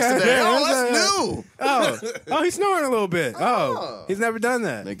part of the couch okay. today. Yeah, Oh, that's new. Oh, he's snoring a little bit. Oh, he's never done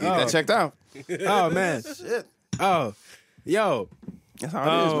that. They get that checked out. Oh man. Shit. Oh, yo. That's how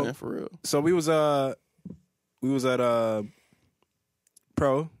it is, Oh. man, for real. So we was at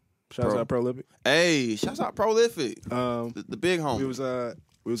Pro. Shouts Pro. out Prolific. Hey, shouts out Prolific, the big homie.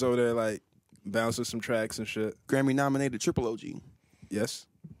 We was over there like bouncing some tracks and shit. Grammy nominated Triple OG. Yes.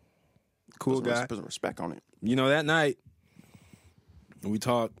 Cool guy. Put some respect on it. You know, that night we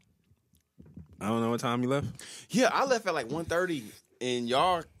talked. I don't know what time you left. Yeah, I left at like 1:30, and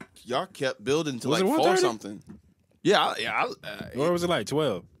y'all kept building to Was like it 4 1:30? something. Yeah, Or was it like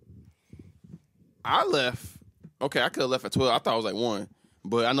 12? I left. Okay, I could have left at 12. I thought it was like 1,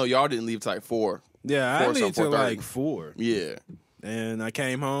 but I know y'all didn't leave till like 4. Yeah, I 4 leave till 4:30. like 4. Yeah. And I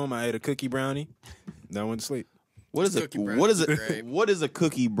came home. I ate a cookie brownie. Then I went to sleep. What is a Cookie brownie what is is a great. what is a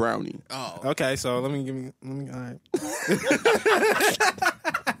cookie brownie? Oh. Okay, so let me all right.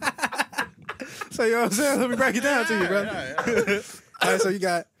 So you know what I'm saying? Let me break it down to you, bro. All right, so you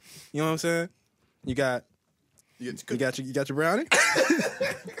got, you know what I'm saying? You got your brownie.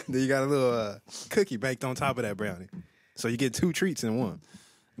 Then you got a little cookie baked on top of that brownie. So you get 2 treats in one.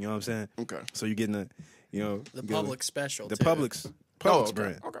 You know what I'm saying? Okay. So you're getting The you get Public special. the too. Publix Oh, okay.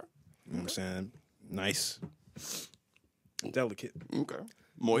 brand. Okay. You know what I'm saying? Nice, delicate, Okay.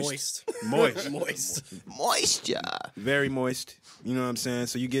 Moist. moist. Moisture. Very moist. You know what I'm saying?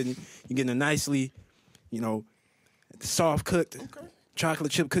 So you're getting a nicely, soft cooked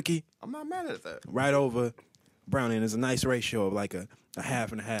chocolate chip cookie I'm not mad at that. right over brownie. And it's a nice ratio of like a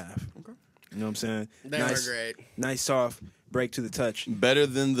half and a half. Okay. You know what I'm saying? They nice, are great. Nice soft break to the touch. Better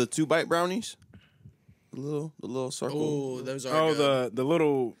than the 2-bite brownies. The little circle. Oh, those are Oh, good. the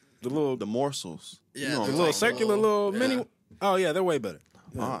little The morsels. Yeah, You know the what I'm little like saying? circular little yeah. mini. Oh yeah, they're way better.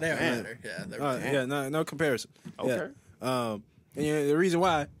 Ah, They are damn. better. Yeah, they're Yeah, no comparison. Okay. Yeah. And the reason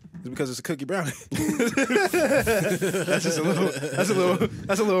why is because it's a cookie brownie. That's just a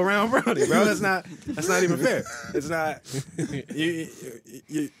little round brownie, bro. That's not even fair. It's not.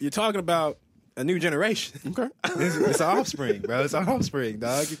 You're talking about a new generation. Okay. It's an offspring, bro. It's an offspring,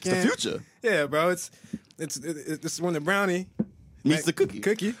 dog. You The can't. future Yeah, bro. It's when the brownie meets the cookie.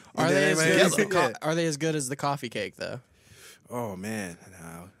 cookie. Are and they, then as they good as the make- yeah. are they as good as the coffee cake though? Oh man,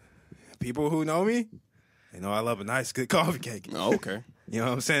 now people who know me, they know I love a nice good coffee cake. Oh, okay. You know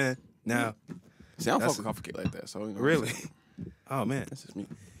what I'm saying? Now, See, I don't That's- fuck with coffee cake like that. So you know, really, oh man. that's just me.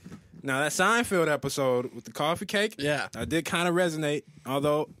 Now that Seinfeld episode with the coffee cake, Yeah. I did kind of resonate.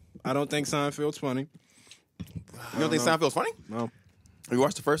 Although I don't think Seinfeld's funny. You don't think Seinfeld's funny? No, Have you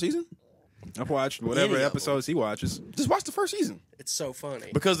watched the first season? I've watched whatever Any of episodes he watches. Just watch the first season. It's so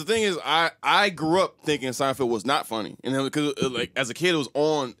funny. Because the thing is, I grew up thinking Seinfeld was not funny, and then because like as a kid, it was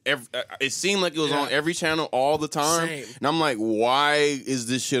on. It seemed like it was Yeah. on every channel all the time, Same. and I'm like, why is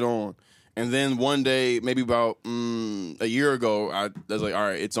this shit on? And then one day, maybe about a year ago, I was like, all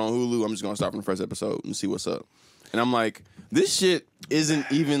right, it's on Hulu. I'm just gonna start from the first episode and see what's up. And I'm like, this shit isn't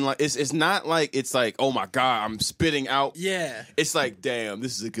even like it's not like it's like, oh my god, I'm spitting out. Yeah. It's like, damn,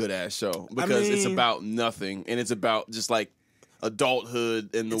 this is a good ass show because it's mean- about nothing, and it's about just like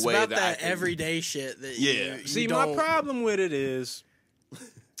adulthood and the It's way about that that I can- everyday shit that Yeah. you See, don't, my problem with it is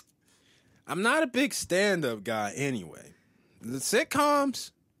I'm not a big stand-up guy anyway. The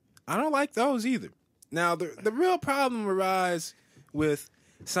sitcoms, I don't like those either. Now, the real problem arises with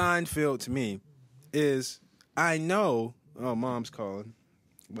Seinfeld to me is I know. Oh, mom's calling.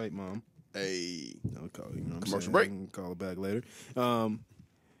 Wait, mom. Hey, I'll call you. Know what I'm Commercial saying? break. I can call her back later.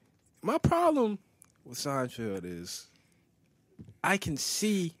 My problem with Seinfeld is I can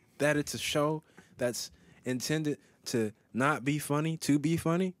see that it's a show that's intended to not be funny, to be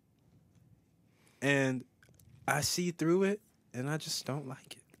funny. And I see through it, and I just don't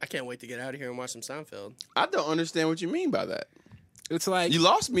like it. I can't wait to get out of here and watch some Seinfeld. I don't understand what you mean by that. It's like You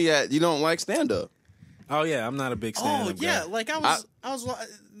lost me at you don't like stand-up. oh yeah, I'm not a big stand-up Oh yeah, guy. like I was.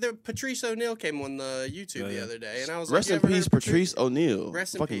 Patrice O'Neill came on the YouTube the yeah. other day, and I was Rest like, in "You ever peace, heard of Patrice O'Neill.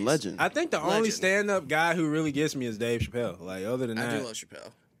 Rest in Fucking peace. legend. I think the only Legend. stand-up guy who really gets me is Dave Chappelle. Like other than I that, do love Chappelle.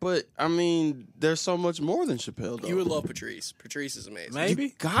 But I mean, there's so much more than Chappelle. Though. You would love Patrice. Patrice is amazing. maybe.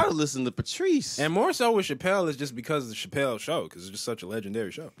 You gotta listen to Patrice. And more so with Chappelle is just because of the Chappelle show, because it's just such a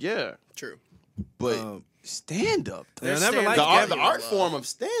legendary show. yeah, True. but And stand-up. I There's never stand-up liked The art, Kevin. the art form of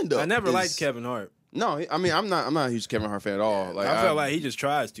stand-up. I never is- liked Kevin Hart. No, I mean, I'm not a huge Kevin Hart fan at all. Like I felt like he just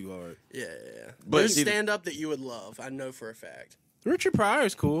tries too hard. Yeah. But There's see- stand up that you would love. I know for a fact. Richard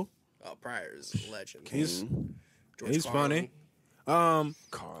Pryor's cool. Oh, Pryor is a legend. He's George he's Carlin. funny.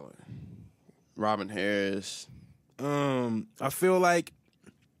 Carlin, Robin Harris. I feel like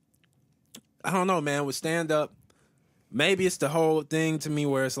I don't know, man. With stand up, maybe it's the whole thing to me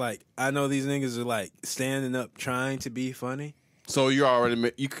where it's like I know these niggas are like standing up trying to be funny. So you're already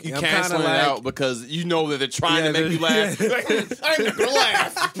you I'm kinda canceling like- it out because you know that they're trying Yeah, to make you laugh. I'm not gonna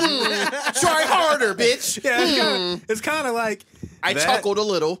laugh. Try harder, bitch. Yeah, it's kind of like I that. chuckled a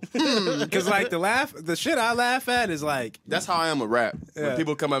little. because like the shit I laugh at is like That's how I am with rap. Yeah. When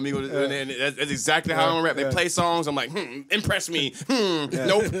people come at me with and that's exactly how I'm rap. They play songs. I'm like, impress me.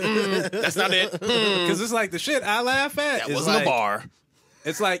 Nope. That's not it. because it's like the shit I laugh at. That is wasn't like, a bar.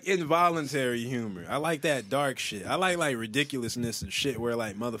 It's like involuntary humor. I like that dark shit. I like ridiculousness and shit where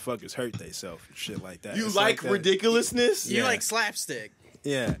like motherfuckers hurt themselves and shit like that. You It's like that. ridiculousness? You Yeah. like slapstick.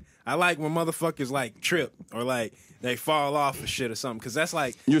 Yeah, I like when motherfuckers like trip or like they fall off of shit or something because that's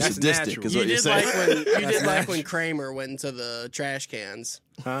like You're that's sadistic, natural. is You what you're did saying. like when you That's did like natural. when Kramer went into the trash cans.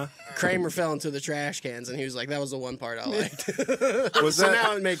 Huh? Kramer fell into the trash cans, and he was like, "That was the one part I liked." Was so that-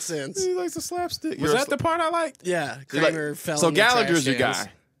 now it makes sense. He likes the slapstick. Was that the part I liked? Yeah, You like- Kramer fell. So in the trash Gallagher's your cans.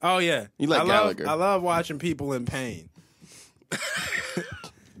 guy. Oh yeah, You like Gallagher. I love watching people in pain.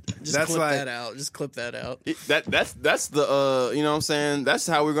 Just That's clip like- that out. Just clip that out. That's the you know what I'm saying? That's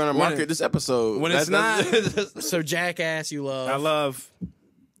how we're gonna market this episode. when it's That's- So Jackass, you love. I love.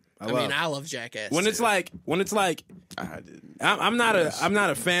 I mean, I love Jackass. when too. it's like I didn't. I'm not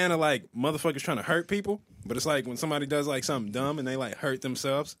a fan of like motherfuckers trying to hurt people, but it's like when somebody does like something dumb and they like hurt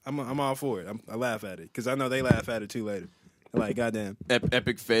themselves, I'm all for it. I laugh at it because I know they laugh at it too later. Like goddamn,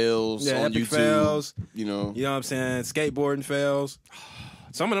 Epic fails Yeah, on epic YouTube. fails. You know. you know what I'm saying? Skateboarding fails.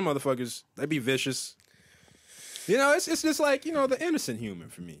 Some of them motherfuckers they be vicious. You know, it's just like you know the innocent humor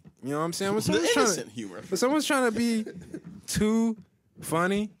for me. You know what I'm saying? When The someone's innocent trying, humor. when someone's trying to be too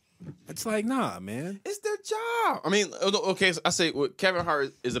funny, it's like nah, man. It's their job. I mean, okay, so I say well, Kevin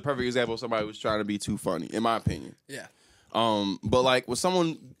Hart is a perfect example of somebody who's trying to be too funny, in my opinion. yeah, But like with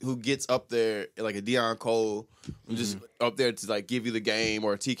someone who gets up there, like a Deion Cole, who's just up there to like give you the game,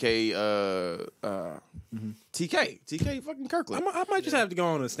 or TK, TK fucking Kirkland. I might just have to go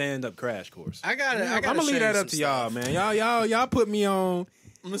on a stand up crash course. I got it. I'm gonna leave that up to y'all, man. Y'all put me on,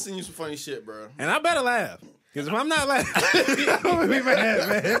 I'm gonna send you some funny shit, bro. and I better laugh. Because if I'm not laughing, I'm gonna be mad,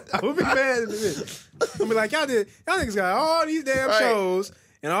 man. I'm gonna be mad in a minute. I'm gonna be like, y'all niggas got all these damn Right. shows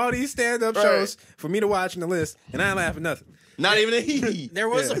and all these stand up Right. shows for me to watch in the list, and I ain't laughing nothing. Not even a he. There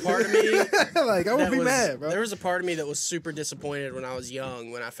was a part of me Like I would that be was, mad, bro. There was a part of me that was super disappointed when I was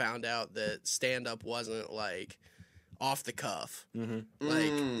young when I found out that stand up wasn't like off the cuff.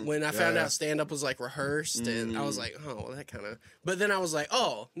 Like when I found out stand up was like rehearsed, and I was like, oh, well, that kind of. But then I was like,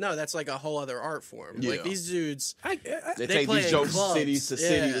 oh no, that's like a whole other art form. Yeah. Like these dudes, They They take play these in jokes clubs. city to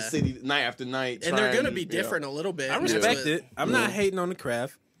city to Yeah. city, night after night, and they're trying, gonna be you know. different a little bit. I and that's respect what- it. I'm not hating on the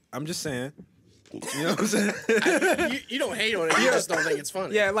craft. I'm just saying. You know what I'm saying? You don't hate on it. You just don't think it's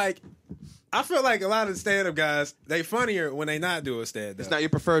funny. Yeah, like I feel like a lot of stand up guys, they funnier when they not doing stand up. It's not your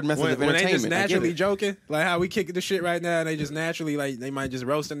preferred method of when they entertainment. just I get naturally it. joking, like how we kicking the shit right now, and they just naturally like they might just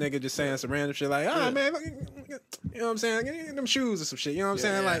roast a nigga just saying some random shit like, oh man, you know what I'm saying, get them shoes or some shit. You know what I'm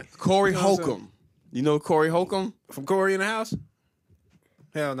saying? yeah. Like Corey you know what I'm saying? Holcomb. You know Corey Holcomb? From Corey in the House.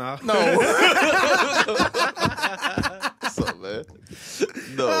 Hell no. No. What's up, man?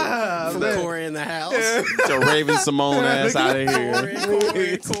 No. From Corey in the house. Get your Raven Simone ass out of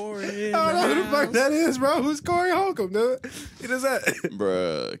here. Corey in I don't know who the the fuck house. that is, bro. Who's Corey Holcomb, dude? He does that.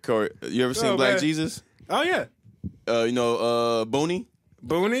 Bruh, Corey. You ever seen Oh, Black man. Jesus? Oh yeah. You know, Booney?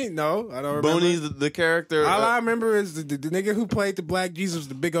 Booney? No, I don't remember. Booney's the character. All I remember is the nigga who played the Black Jesus,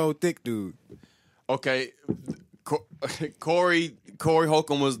 the big old thick dude. Okay. Corey Corey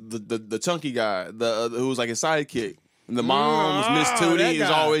Holcomb was the chunky guy, who was like his sidekick. And the mom was Miss Tootie. He was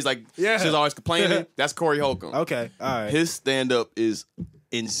always like, she was always complaining. That's Corey Holcomb. Okay, all right. His stand up is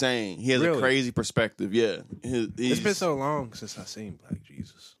insane. He has a crazy perspective. Yeah, it's been so long since I seen Black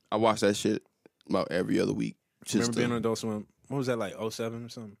Jesus. I watch that shit about every other week. Remember being on Adult Swim? What was that, like 07 or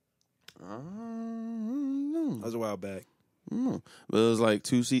something? That was a while back. But it was like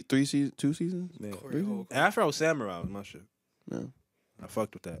 2 seasons. Yeah. Afro Samurai was my shit. Yeah, I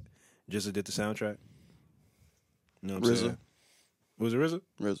fucked with that. Jizza did the soundtrack. You know what I'm RZA. saying? Was it RZA?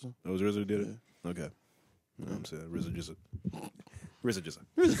 RZA. Oh, was RZA who did it? Okay. You know what I'm saying? RZA Jizza. RZA Jizza.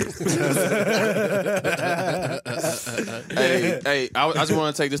 Hey, I just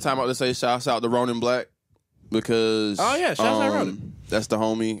want to take this time out to say shouts out to Ronin Black because shouts out Ronin. That's the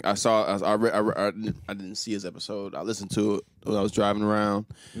homie. I didn't see his episode. I listened to it when I was driving around,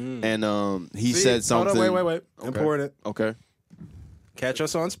 and he said something. Hold on, wait. Okay. Important. Okay. Catch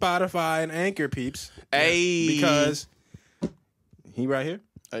us on Spotify and Anchor, peeps. Hey, because he right here.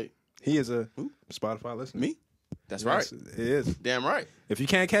 Hey, he is a Spotify listener. Me? That's right. It is. Damn right. If you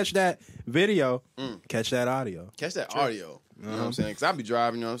can't catch that video, catch that audio. Catch that audio. You know what I'm saying? Because I be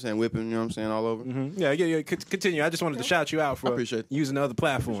driving, you know what I'm saying, whipping, you know what I'm saying, all over. Mm-hmm. Yeah. Continue. I just wanted to shout you out for using other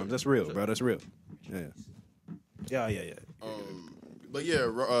platforms. That's real, bro. That's real. Yeah. But yeah,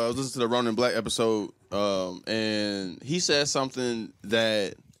 I was listening to the Ronin Black episode, and he said something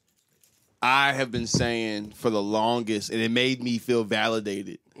that I have been saying for the longest, and it made me feel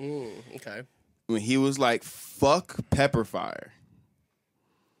validated. Okay. When he was like, fuck Pepper Fire.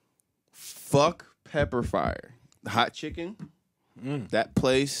 Fuck Pepper Fire. Hot Chicken, that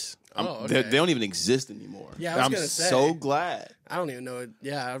place, they don't even exist anymore. Yeah, I was gonna say. I'm so glad. I don't even know it.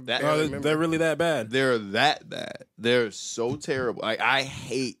 Yeah, they're really that bad. They're that bad. They're so terrible. Like I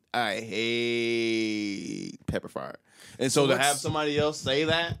hate Pepper Fire. And so to have somebody else say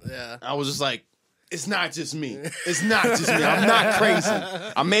that, I was just like, it's not just me. It's not just me. I'm not crazy.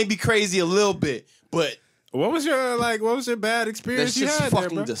 I may be crazy a little bit, but what was your bad experience? That's just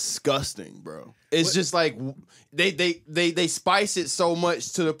fucking disgusting, bro. It's just like they spice it so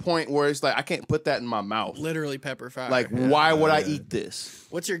much to the point where it's like I can't put that in my mouth. Literally Pepper Fire. Like, why would I eat this?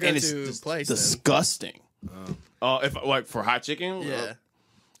 What's your go-to place? Disgusting. If like for hot chicken, yeah.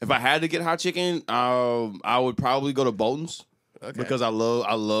 If I had to get hot chicken, I would probably go to Bolton's because I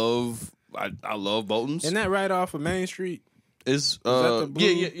love Bolton's. Isn't that right off of Main Street? Is that the blue,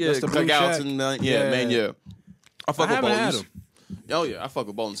 yeah, the blue cookouts shack? and man, yeah. I fuck with Bolton's. Oh yeah, I fuck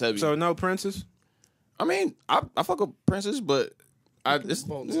with Bolton's heavy. So no Prince's? I mean, I fuck with Prince's, but it's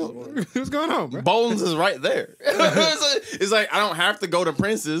Bolton's. What's going on, bro? Bolton's is right there. It's like I don't have to go to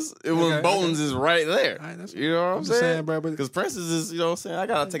Prince's when Bolton's is right there. Right, you know what I'm saying, bro? Because Prince's is, you know what I'm saying, I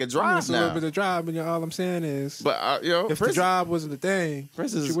gotta take a drive it's now. a little bit of drive, but all I'm saying is, but if the drive wasn't the thing,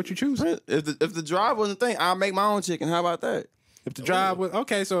 Prince's, what you choose? If the drive wasn't the thing, I'll make my own chicken. How about that? If the drive was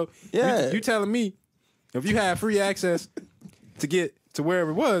okay, so yeah, you telling me if you had free access to get to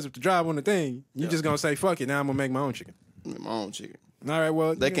wherever it was, if the drive wasn't the thing, you just gonna say fuck it. Now I'm gonna make my own chicken. Make my own chicken. All right,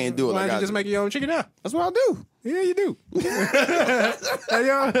 well they can't do it. Why don't you just make your own chicken now? That's what I'll do. Yeah, you do. Hey,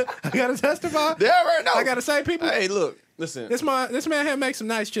 yo, I gotta testify. They already know. I gotta say, people. Hey, look, listen. This man here makes some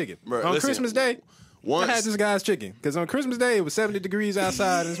nice chicken. Bro, on listen, Christmas Day, I had this guy's chicken because on Christmas Day it was 70 degrees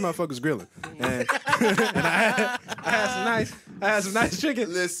outside and this motherfucker's grilling. And I had some nice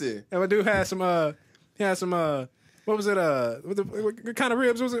chicken. Listen, and my dude had some. He had some. What was it? What kind of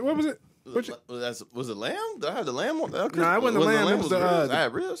ribs was it? What was it? Was it lamb? Did I have the lamb on? No, it wasn't the lamb. It was the I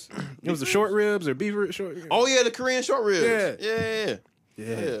had ribs. It was the short ribs or beef ribs. Short. Oh yeah, the Korean short ribs. Yeah.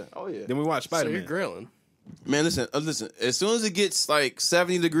 Oh yeah. Then we watched Spider-Man. So you're grilling. Man, listen. As soon as it gets like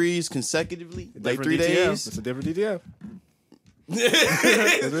 70 degrees consecutively, like 3 days, it's a different DTF.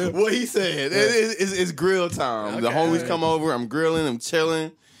 What he said, it's grill time. Okay. The homies come over. I'm grilling. I'm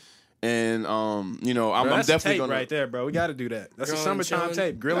chilling. And you know, I'm that's definitely tape gonna right there, bro. We got to do that. That's a Grilling, summertime chilling.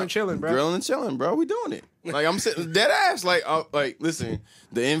 tape. Grilling, chilling, bro. Grilling and chilling, bro. We doing it. Like I'm sitting dead ass. Like listen,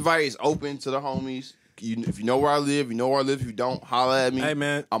 the invite is open to the homies. If you know where I live, you know where I live. If you don't, holla at me. Hey,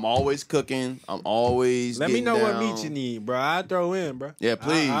 man. I'm always cooking. I'm always Let me know down. what meat you need, bro. I throw in, bro. Yeah,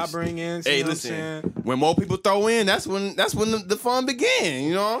 please. I bring in. Hey, listen. When more people throw in, that's when the fun begin.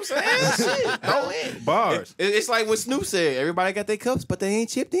 You know what I'm saying? Shit, throw in Bars. It's like what Snoop said. Everybody got their cups, but they ain't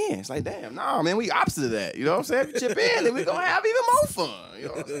chipped in. It's like, damn, nah, man, we opposite of that. You know what I'm saying? If you chip in, then we gonna have even more fun. You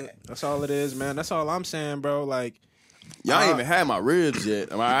know what I'm saying? That's all it is, man. That's all I'm saying, bro. Like, Y'all ain't even had my ribs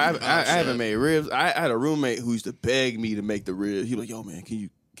yet. I haven't made ribs. I had a roommate who used to beg me to make the ribs. He was like, yo, man, can you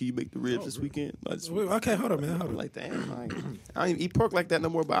make the ribs this weekend? okay, hold on, man. I'm like, damn, I don't even eat pork like that no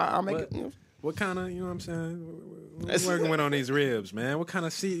more, but I'll make it. You know. What kind of, you know what I'm saying? We're working with on these ribs, man. What kind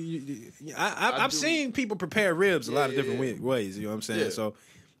of I've seen people prepare ribs a lot of different ways, you know what I'm saying? Yeah. So,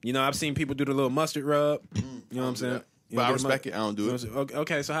 you know, I've seen people do the little mustard rub, you know what I'm saying? You But know, I respect it. I don't do it.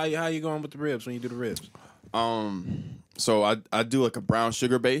 Okay, so how you going with the ribs when you do the ribs? So I do like a brown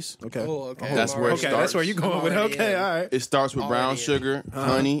sugar base. Okay. Oh, okay. That's where it Okay, starts. that's where you going with. already Okay, in. all right. It starts with brown Already in. sugar,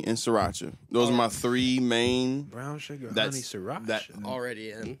 honey, and sriracha. Those are my three main. Brown sugar, honey, That's- sriracha. that-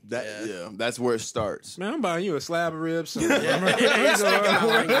 Already in. That's where it starts. Man, I'm buying you a slab of ribs. You're speaking my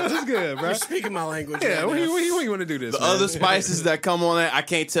language. That's good, bro. You're speaking my language. Yeah, right when now. you want to do this? The man? other spices that come on that I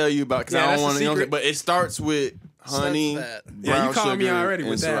can't tell you about because Yeah, I that's don't want the to. You know, secret. but it starts with honey, that. Yeah, brown you called me sugar, already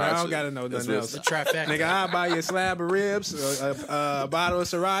with and that. I sriracha. don't gotta know That's nothing what else. The trifecta. Nigga, I'll buy you a slab of ribs, a bottle of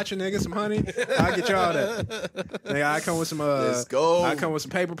sriracha, nigga, some honey. I'll get you all that. Nigga, I come with some. Let's go. I come with some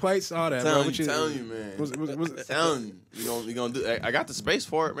paper plates, all that. Bro. Telling you, man. What's- Telling you, we gonna do. I got the space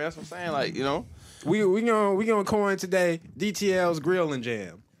for it, man. That's what I'm saying. Like, you know, we gonna coin today DTL's Grill and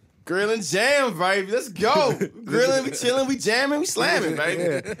Jam. grill and jam, baby. Let's go. Grilling, we chilling, we jamming, we slamming, baby.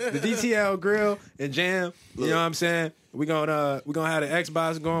 Yeah. The DTL Grill and Jam. You know what I'm saying? We gonna have the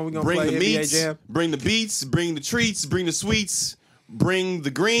Xbox going. We gonna Bring play the NBA meats, Jam. bring the beats, bring the treats, bring the sweets, bring the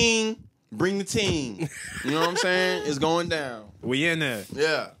green, bring the team. You know what I'm saying? It's going down. We in there.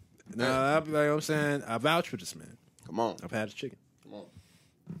 Yeah. Like I'm saying, I vouch for this man. Come on. I've had his chicken. Come on.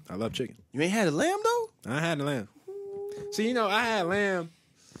 I love chicken. You ain't had a lamb though? I had the lamb. See, you know, I had lamb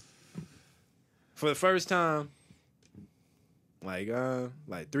for the first time like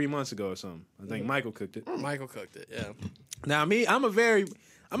 3 months ago or something. I think Michael cooked it. Michael cooked it. Yeah. Now me, I'm a very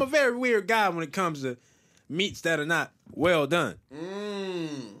weird guy when it comes to meats that are not well done.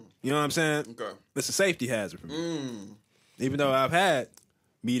 You know what I'm saying? Okay. It's a safety hazard for me. Even though I've had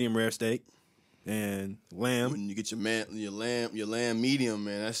medium rare steak and lamb. When you get your lamb medium,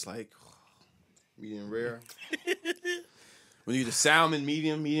 man, that's like medium rare. When you get the salmon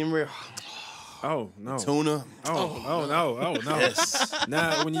medium rare, Oh no. tuna. Oh no.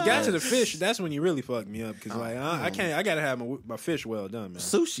 Now when you got to the fish, that's when you really fucked me up because I can't. I gotta have my fish well done, man.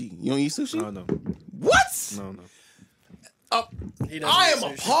 Sushi. You don't eat sushi? Oh no. What? No. He doesn't I eat am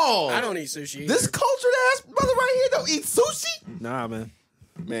sushi. appalled. I don't eat sushi. This cultured ass brother right here don't eat sushi? Nah, man.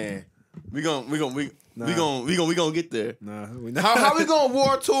 Man, we gonna get there. Nah. How we gonna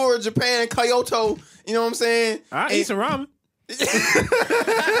war tour Japan, Kyoto? You know what I'm saying? I eat some ramen.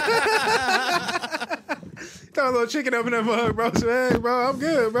 Throw a little chicken up in that mug, bro. So, hey, bro, I'm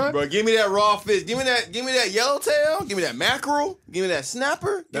good, bro. Bro, give me that raw fish. Give me that yellowtail. Give me that mackerel. Give me that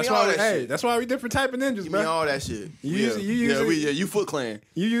snapper. Give That's me all why. that Hey, shit. that's why we different type of ninjas, Give me bro. all that shit. You use it- you Foot Clan.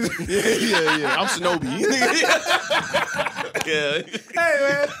 You use. Yeah. I'm Shinobi. Yeah. Hey,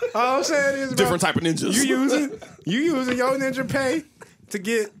 man. All I'm saying is, bro, Different type of ninjas. You using your ninja pay to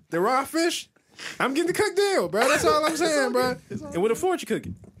get the raw fish. I'm getting the cooked deal, bro. That's all I'm saying, bro. And with a fork, you cook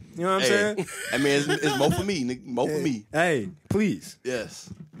it. You know what I'm saying? I mean, it's more for me, nigga. More for me. Hey, please. Yes.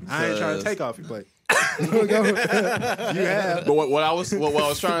 I ain't trying to take off your plate. You have. But what I was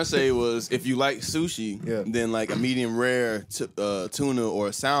trying to say was, if you like sushi, Yeah. then like a medium rare tuna or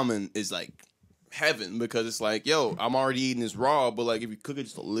a salmon is like heaven because it's like, yo, I'm already eating this raw, but like if you cook it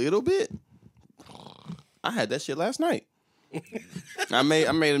just a little bit, I had that shit last night. I made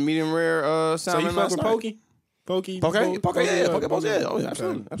a medium rare So salmon you fuck last with night. Pokey? Pokey, Poke, yeah, poke, yeah. Oh, yeah,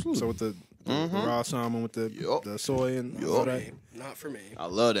 absolutely, Okay. absolutely. So with the raw salmon with Yup. the soy and Yup. all that. Not for me. I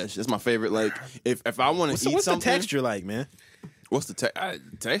love that shit. It's my favorite. Like if I want to So eat what's something, the texture like, man? what's the texture? I'm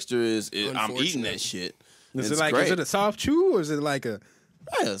eating Unfortunate. that shit. Is It's it like great. is it a soft chew or is it like a?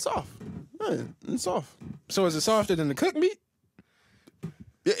 Yeah, it's soft. Yeah, it's soft. So is it softer than the cooked meat?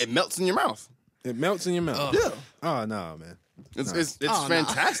 Yeah, it melts in your mouth. It melts in your mouth. Yeah, Oh no, man. it's Oh, no.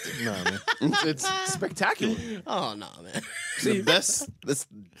 fantastic. No, man. It's spectacular. Oh no, man. The best. That's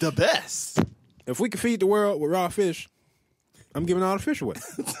the best. If we could feed the world with raw fish, I'm giving all the fish away.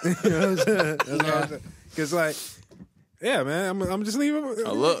 You know what I'm saying? That's what I'm saying. Cause like, yeah, man, I'm just leaving.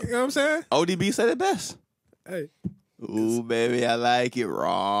 look. You know what I'm saying? ODB said it best. Hey, Ooh, baby, I like it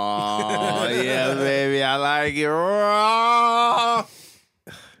raw. Yeah, baby, I like it raw.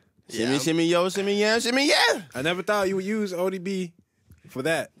 Shimmy, Yeah. shimmy, yo, shimmy, yeah, shimmy, yeah. I never thought you would use ODB for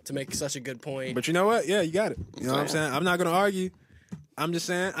that, To make such a good point. but you know what? Yeah, you got it. You know what I'm saying? I'm not gonna argue. I'm just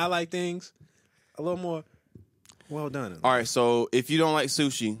saying I like things a little more well done. All right, so if you don't like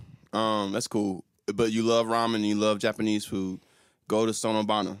sushi, that's cool. But you love ramen and you love Japanese food, go to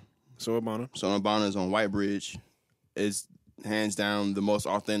Sonobana. So Abana. Sonobana is on White Bridge. It's hands down the most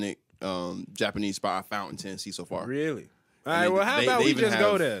authentic Japanese spot I found in Tennessee so far. Really? All I right. mean, Well, how they- about they we even just have-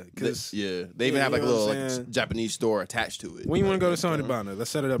 go there? Because they even Yeah, have like you a know little what I'm like saying? Japanese store attached to it. when you want to go to Sonobana,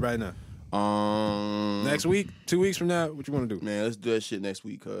 let's set it up right now. Next week, 2 weeks from now, what you want to do? Man, let's do that shit next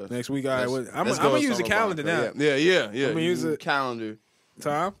week, cuz. Next week, all right. I'm let's gonna go use the Summer calendar Vodka. now. Yeah. I'm gonna use it. Calendar.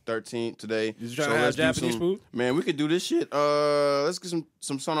 Tom, 13th today. you trying to have let's do Japanese food? Man, we could do this shit. Let's get some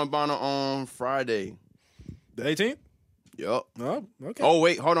Sonobana on Friday. The 18th? Yup. Oh, okay. Oh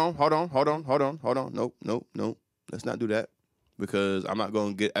wait, hold on. Nope. Let's not do that because I'm not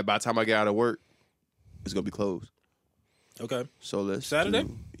gonna get. By the time I get out of work, it's gonna be closed. Okay. So let's Saturday?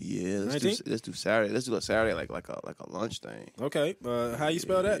 Let's do Saturday. Let's do a Saturday like a lunch thing. Okay. How you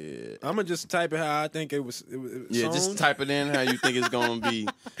spell that? Yeah. I'm gonna just type it how I think it was. Yeah, just type it in how you think it's gonna be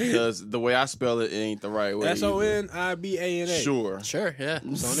because the way I spell it, it ain't the right way. SONIBANA. Sure. Yeah.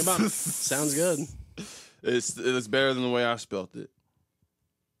 Sonibana. Sounds good. It's better than the way I spelled it.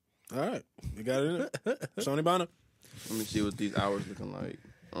 All right. You got it in there? Sonibana. Let me see what these hours looking like.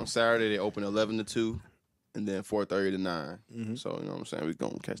 On Saturday they open 11 to 2. And then 4:30 to 9. Mm-hmm. So, you know what I'm saying? We're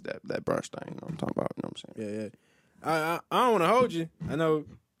going to catch that brunch thing. You know what I'm talking about? You know what I'm saying? Yeah. I don't want to hold you. I know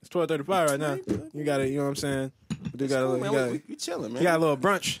it's 12:35 right now. You got it. You know what I'm saying? We chilling, man. You got a little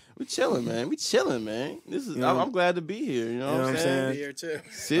brunch. We chilling, man. This is. I'm glad to be here. You know what I'm saying? Be here too.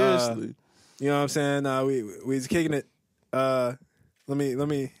 Seriously. You know what I'm saying? We was kicking it. Let me.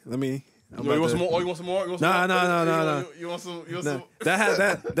 You want some more? You want some more? No. You want some?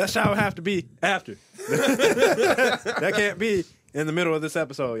 That shot would have to be after. That can't be in the middle of this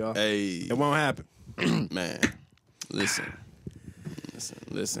episode, y'all. Hey, it won't happen. Man, listen.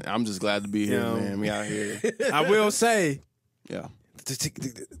 I'm just glad to be here, man. We out here. I will say, yeah,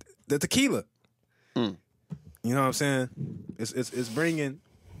 the tequila. You know what I'm saying? It's bringing.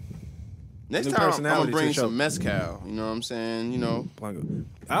 Next time, I'm gonna bring some mezcal. You know what I'm saying? You know,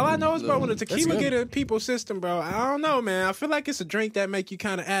 all I know is, bro, when the tequila get in people's system, bro, I don't know, man. I feel like it's a drink that make you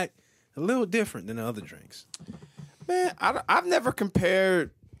kind of act a little different than the other drinks. Man, I've never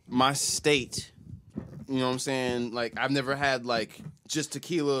compared my state. You know what I'm saying? Like, I've never had, like, just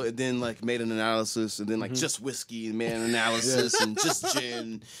tequila and then, like, made an analysis and then, like, just whiskey and made an analysis and just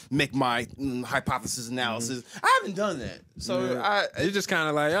gin, make my hypothesis analysis. I haven't done that. So, You're just kind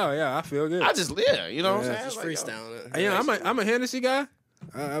of like, oh, yeah, I feel good. you know what I'm saying? Just like, freestyling it. Yeah, I'm a Hennessy guy.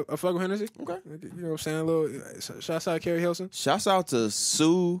 I fuck with Hennessy. Okay. You know what I'm saying? A little, shouts out Carrie Hilson. Shouts out to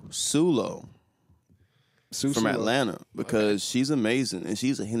Sue Sulo from Atlanta because she's amazing and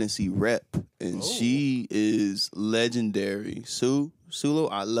she's a Hennessy rep and she is legendary. Sulo,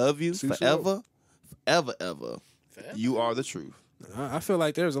 I love you forever. You are the truth. I feel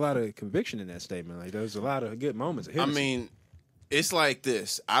like there's a lot of conviction in that statement. Like there's a lot of good moments. Of Hennessy. I mean, it's like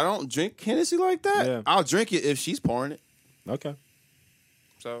this. I don't drink Hennessy like that. Yeah. I'll drink it if she's pouring it. Okay.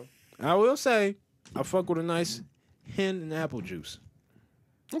 So I will say I fuck with a nice hen and apple juice.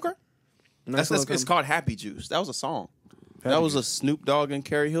 okay. Nice It's called Happy Juice. That was a song. That was a Snoop Dogg and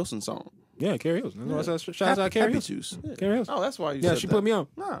Carrie Hilson song. Yeah, Carrie Hilson. Shout out Carrie Hilson. Juice. Yeah. Carrie Hilson. Oh, that's why you Yeah, said she that. put me on.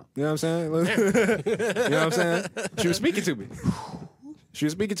 No. You know what I'm saying? You know what I'm saying? She was speaking to me. She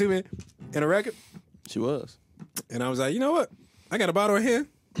was speaking to me in a record. She was. And I was like, you know what? I got a bottle of hen.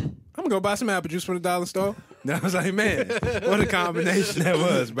 I'm going to go buy some apple juice from the dollar store. And I was like, man, what a combination that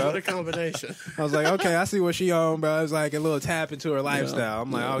was, bro. What a combination. I was like, okay, I see what she on, bro. It was like a little tap into her lifestyle.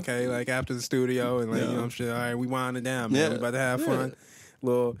 I'm like, okay, like after the studio and like, you know, I'm sure, all right, we winding down, man. We about to have fun.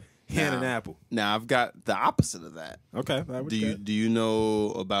 Little hen and apple. Now I've got the opposite of that. Okay. Do you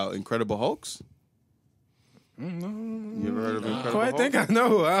know about Incredible Hulks? You ever heard of Incredible Hulk? I think I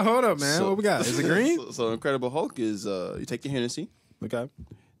know. Hold up, man. What we got? Is it green? So Incredible Hulk is you take your Hennessy, Okay.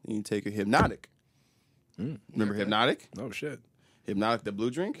 and you take a Hypnotic. Remember Hypnotic? Oh, shit. Hypnotic, the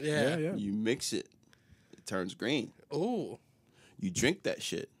blue drink? Yeah. You mix it. It turns green. Ooh. You drink that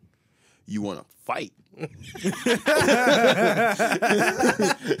shit. You want to fight.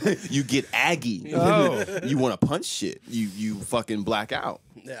 You get aggy. Oh. You want to punch shit. You fucking black out.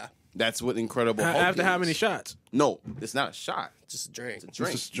 Yeah. That's what Incredible Hulk After is. how many shots? No, it's not a shot. Just a drink. It's a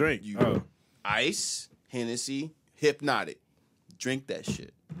drink. It's just a drink. You ice, Hennessy, Hypnotic. Drink that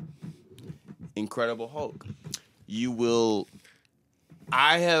shit. Incredible Hulk. You will.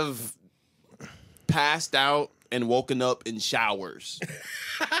 I have passed out and woken up in showers.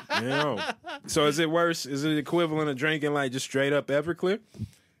 Yeah. So is it worse? Is it equivalent of drinking like just straight up Everclear?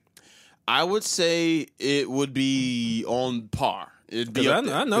 I would say it would be on par. It'd be.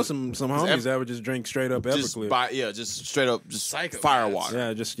 I know some homies that would just drink straight up Everclear. Just straight up, just Psychopaths. fire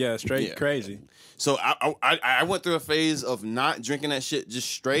water. Straight crazy. So I went through a phase of not drinking that shit just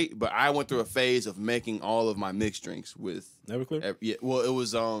straight, but I went through a phase of making all of my mixed drinks with Everclear. Yeah, well, it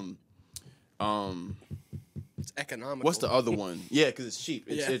was It's economical. What's the other one? Yeah, because it's cheap.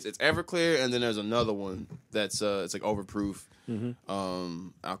 Yeah. It's Everclear, and then there's another one that's it's like overproof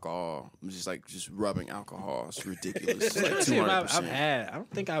alcohol. It's just rubbing alcohol. It's ridiculous. It's like See if 200%. I don't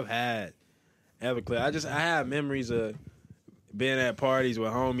think I've had Everclear. I have memories of being at parties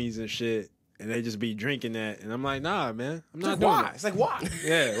with homies and shit, and they just be drinking that, and I'm like, nah, man, I'm not doing Why? that. It's like why?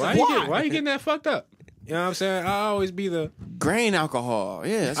 Yeah, why you getting that fucked up? You know what I'm saying? I always be the. Grain alcohol.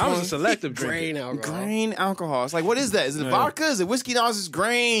 Yeah, that's I was one. a selective grain drinker. alcohol? Grain alcohol. It's like, what is that? Is it vodka? Is it whiskey? No, it's just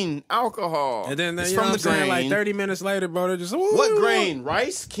grain alcohol. And then it's you know from what the I'm saying? grain. Like 30 minutes later, bro, they're just What grain?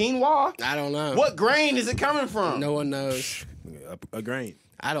 Rice? Quinoa? I don't know. What grain is it coming from? No one knows. A grain.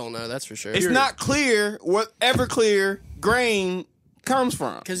 I don't know. That's for sure. It's not clear what Everclear grain comes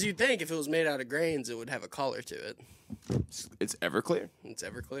from. Because you'd think if it was made out of grains, it would have a color to it. It's Everclear. It's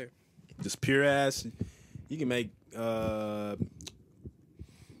Everclear. Just pure ass. You can make what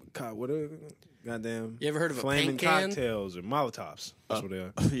are goddamn You ever heard of a flaming paint can? cocktails or Molotovs? That's what they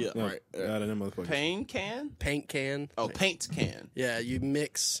are. Yeah, Yeah, right. out of them motherfuckers. Paint can? Paint can. Oh, paint can. Yeah, you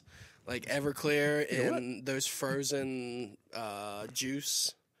mix like Everclear and those frozen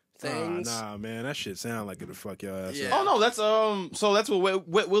juice things. Nah, man, that shit sound like it'll fuck your ass Yeah. up. Oh no, that's so that's what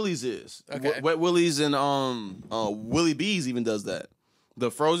Wet Willie's is. Okay. Wet Willie's and Willie B's even does that. The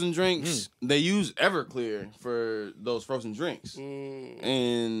frozen drinks, they use Everclear for those frozen drinks,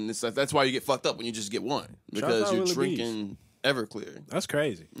 and it's like, that's why you get fucked up when you just get one because out you're Willie drinking Everclear. That's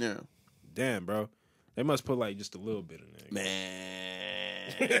crazy. Yeah, Damn, bro. They must put like just a little bit in there.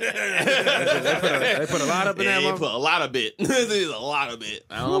 man. They put a lot up in Yeah, that you motherfucker. put a lot of bit. There's a lot of bit.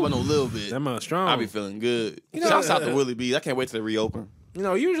 I don't know about no little bit. That mother strong. I be feeling good. know- Shouts out to Willie B. I can't wait till they reopen. You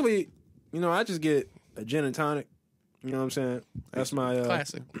know, usually, I just get a gin and tonic. You know what I'm saying? That's my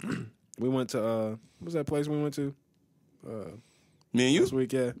Classic. We went to what was that place we went to Me and you? this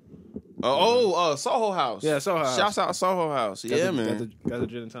week? Yeah, Soho House. Yeah, Soho House. Shouts out Soho House. Yeah, man. Got the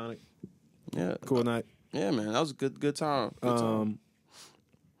gin and tonic. Yeah, Cool night. Yeah, man. That was a good time. Good time.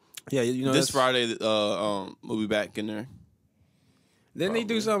 Yeah, This that's- Friday, we'll be back in there. Didn't he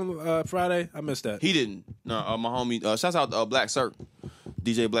do something Friday? I missed that. He didn't. No, my homie. Shouts out Black Sir,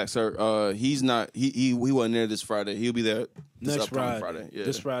 DJ Black Sir. He's not. He wasn't there this Friday. He'll be there this Next upcoming Friday. Yeah.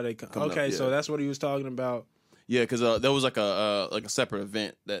 This Friday. Coming Okay, up, so yeah. that's what he was talking about. Yeah, because there was like a separate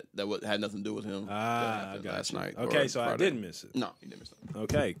event that had nothing to do with him. that I happened got last you. night. Okay, or so I Friday. didn't miss it. No, you didn't miss that.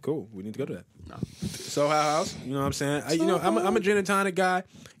 Okay, cool. We need to go to that. No. Soho House. You know what I'm saying? I'm a gin and tonic guy.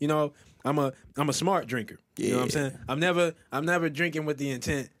 You know, I'm a smart drinker. You know what I'm saying? I'm never drinking with the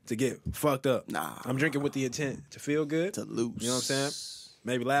intent to get fucked up. Nah. I'm drinking with the intent to feel good. To lose. You know what I'm saying?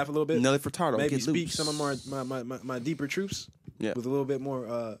 Maybe laugh a little bit. Nelly Furtado. Maybe get speak loose. some of my deeper truths. Yeah. With a little bit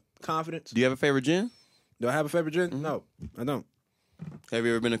more confidence. Do you have a favorite gin? Do I have a favorite gin? Mm-hmm. No, I don't. Have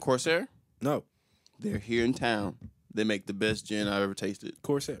you ever been to Corsair? No. They're here in town. They make the best gin I've ever tasted.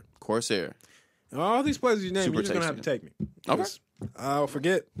 Corsair. Corsair. All these places you name, Super you're just gonna have to tasty. take me. Okay. 'Cause I'll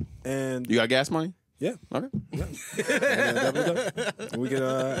forget. And You got gas money? yeah. Okay. We can.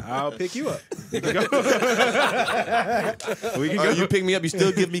 I'll pick you up. We can go. We can go. You pick me up, you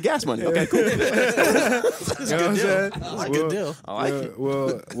still give me gas money. Okay, cool. You know what I'm saying? That's a good deal. I like it.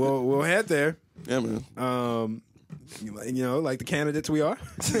 We'll head there. Yeah, man. Like the candidates we are,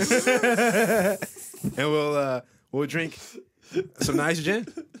 and we'll drink some nice gin,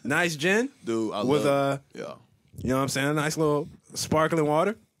 Dude, I with love yeah. you know what I'm saying, a nice little sparkling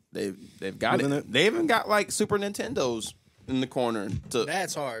water. They've got Wasn't it. it? They even got like Super Nintendos in the corner to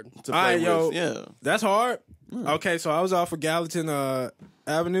That's hard. play All right, with. yo. Yeah. That's hard. Okay, so I was off of Gallatin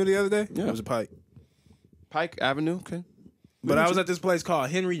Avenue the other day. Yeah. It was a Pike, Pike Avenue. Okay. but I was at this place called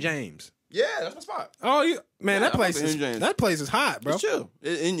Henry James. Yeah, that's my spot. Oh, man, Yeah, that I place fuck with is Henry James. that place is hot, bro. It's chill,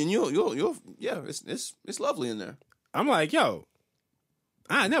 and you'll yeah, it's lovely in there. I'm like, yo,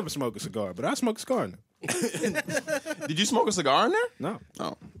 I never smoke a cigar, but I smoke a cigar now. Did you smoke a cigar in there? No.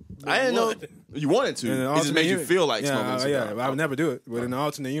 Oh, I didn't know you wanted to. In the It just made you alternate feel like yeah, smoking a cigar. Yeah, I would never do it. But in the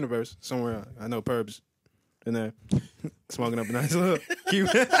alternate universe, somewhere I know Perbs in there smoking up a nice little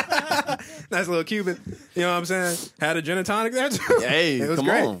Cuban, nice little Cuban. You know what I'm saying? Had a gin and tonic there too. Hey, it was come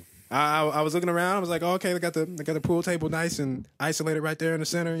great. on. I was looking around. I was like, oh, okay, they got the pool table nice and isolated right there in the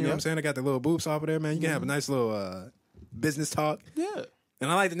center. You know what I'm saying? They got the little booths off of there, man. You can have a nice little business talk. Yeah, And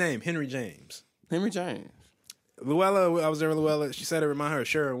I like the name Henry James. Henry James. Luella, I was there with Luella. She said it reminded her of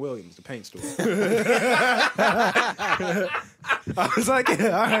Sherwin Williams, the paint store. I was like, yeah,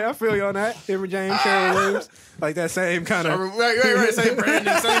 all right, I feel you on that. Henry James, Sherwin Williams. Like that same kind of. Right. Same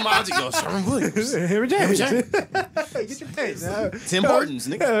branding, same logic. Yo, Sherwin Williams. Henry James. Get your paint now. Tim Hortons,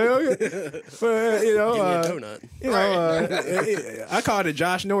 nigga. But, you know, Give me a donut. you know, I called it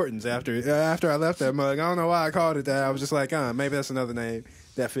Josh Norton's after I left that mug. I don't know why I called it that. I was just like, maybe that's another name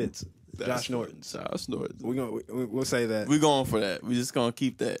that fits. Josh Norton's. Josh Norton's. We'll say that. We're going for that. We're just gonna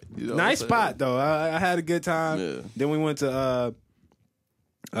keep that. You know Nice spot though. I had a good time. Yeah. Then we went to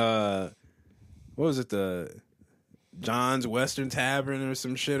what was it, the John's Western Tavern or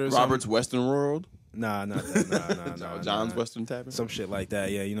some shit or Robert's something? Western World. Nah, not that. No, John's Western Tavern. some shit like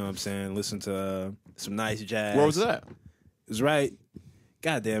that. Yeah, you know what I'm saying. Listen to some nice jazz. Where was that? It was right.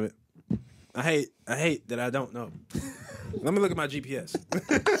 God damn it. I hate that I don't know. Let me look at my GPS.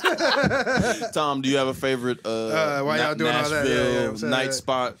 Tom, do you have a favorite why y'all doing all that? Nashville Yeah, night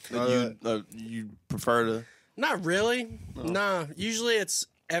spot that you prefer to? Not really. Nah. Usually it's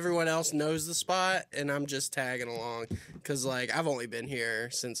everyone else knows the spot, and I'm just tagging along because like I've only been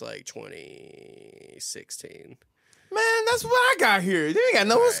here since like 2016. Man, that's what I got here. You ain't got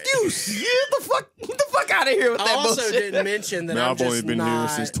no excuse. Get the fuck out of here with I that also bullshit. didn't mention that Man, I'm I've just only been not,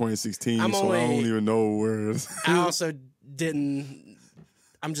 here since 2016, I'm so I don't only- even know where it is. I also didn't.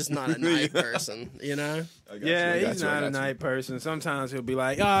 I'm just not a night person, you know. Yeah, he's not a night person. Sometimes he'll be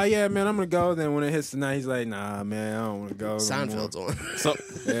like, "Oh yeah, man, I'm gonna go." Then when it hits the night, he's like, "Nah, man, I don't want to go." Seinfeld's on. So,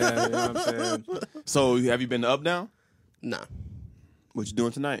 Yeah, you know what I'm saying. so have you been to Up Down? No. What you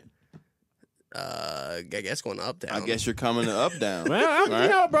doing tonight? I guess going up down. I guess you're coming to Up Down. Well, you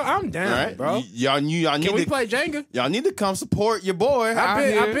know, bro, I'm down, All right, bro. y'all need Can we to play Jenga? y'all need to come support your boy.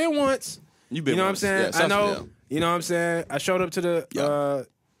 I've been once. You been. You know what I'm once. saying? Yeah, I know. Southfield. You know what I'm saying? I showed up to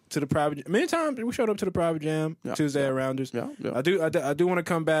the private. Many times we showed up to the private jam Yeah, Tuesday at Rounders. Yeah, yeah. I do want to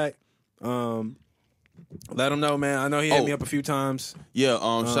come back. Let him know, man. I know he hit me up a few times. Yeah,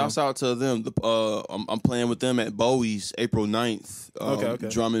 shouts out to them. I'm playing with them at Bowie's April 9th. Okay.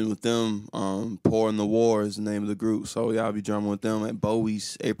 Drumming with them. Pouring the War is the name of the group. So yeah, I'll be drumming with them at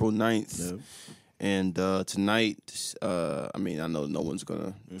Bowie's April 9th. Yeah. And tonight, I mean, I know no one's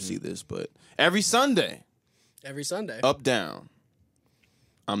gonna see this, but every Sunday, Up Down,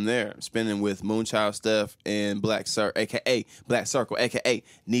 I'm there spinning with Moonchild Steph and Black Circle, aka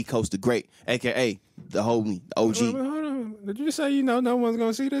Nikos the Great, aka the homie, the OG. Hold on. Did you just say no one's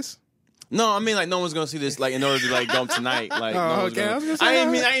gonna see this? No, I mean like no one's gonna see this like in order to like go tonight. Like, no one's okay. gonna- I was gonna say,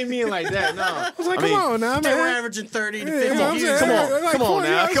 I ain't mean like that. No, I was like, come on now, They were man. averaging 30 to Yeah, 50 you know what I'm views. saying? Come on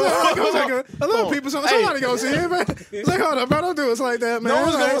now. A little people, somebody gonna see it, man. It's like, hold up, bro, don't do us like that, man. No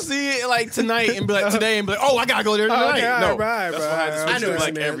one's Like, gonna see it like tonight and be like today and be like, oh, I gotta go there tonight. okay, no, right, that's bro. why I had to I switch know to what like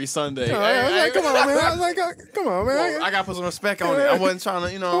you meant. every Sunday. I was like, come on, man. I was like, come on, man. I gotta put some respect on it. I wasn't trying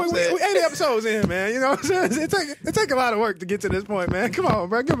to, you know what I'm saying. We 80 episodes in, man. You know what I'm saying? It take a lot of work to get to this point, man. Come on,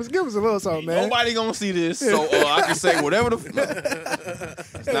 bro. Give us a little something, man. Nobody gonna see this, so I can say whatever the.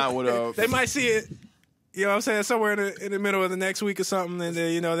 It's not what. They might see it. You know what I'm saying? Somewhere in the middle of the next week or something, and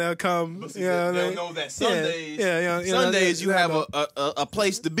then, they'll come. They'll know that Sundays. Sundays you have a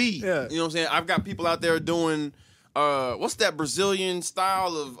place to be. Yeah. You know what I'm saying? I've got people out there doing what's that Brazilian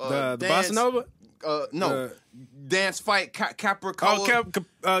style of the dance? Bossa Nova? No. Dance fight capoeira.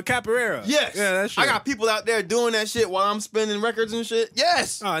 Capoeira. Yes. Yeah, that's shit. I got people out there doing that shit while I'm spinning records and shit.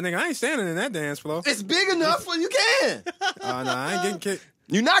 Yes. Oh, nigga, I ain't standing in that dance floor. It's big enough for you can. Oh, no, I ain't getting kicked.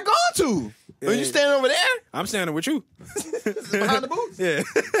 You're not going to. Are you standing over there? I'm standing with you. Behind the booth?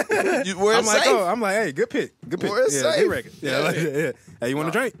 Yeah. Where I'm it's like, safe. I'm like, hey, good pick. Where it's yeah, safe. good record. Yeah, like, yeah. Hey, you want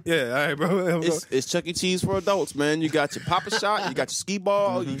a drink? Yeah, all right, bro. It's Chuck E. Cheese for adults, man. You got your Papa Shot, you got your skee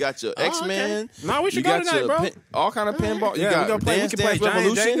ball, you got your X-Men. okay. No, we should you go got tonight, your bro. all kind of pinball. You Yeah, got we gonna play- we Dance can play Dance Giant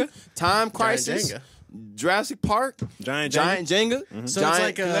Revolution, Jenga. Time Crisis, Jenga. Jurassic Park, Giant Giant Jenga. So Giant it's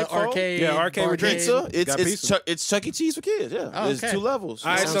like a Connect Four. arcade. Yeah, arcade with drinks. Pizza. Got pizza. It's Chuck E. Cheese for kids. Yeah, Oh, there's okay. 2 levels.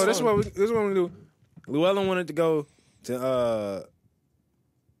 All right, Sounds so this is fun. what we do. Luella wanted to go to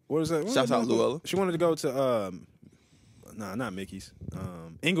what is that? Shouts out Luella. She wanted to go to not Mickey's.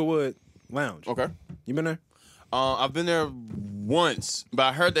 Inglewood Lounge. Okay. You been there? I've been there once, but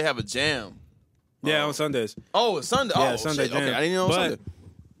I heard they have a jam. Yeah, on Sundays. Oh, it's Sunday. Yeah, oh, Sunday shit. jam. Okay, I didn't know it was But Sunday.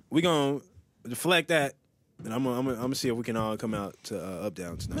 we gonna deflect that, and I'm gonna see if we can all come out to Up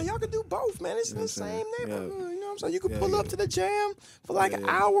Down tonight. Man, y'all can do both, man. It's in the what I'm saying? same neighborhood. Yeah. You know what I'm saying? You can Yeah, pull yeah. up to the jam for like an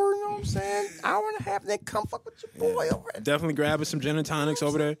hour, you know what I'm saying? Hour and a half, and then come fuck with your boy over there. Definitely grabbing some gin and tonics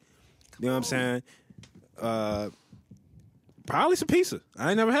over there. You know what I'm saying? Probably some pizza. I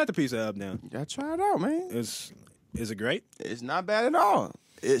ain't never had the pizza at Up Down. You gotta try it out, man. Is it great? It's not bad at all.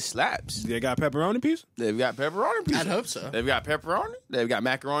 It slaps. They got pepperoni pizza? They've got pepperoni pizza. I'd hope so. They've got pepperoni. They've got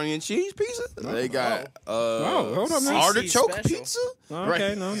macaroni and cheese pizza. They got hold on, man. artichoke CC pizza. Oh,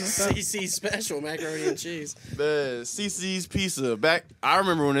 okay, no. CC special macaroni and cheese. The CC's pizza. I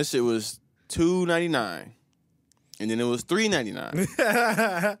remember when this shit was $2.99, and then it was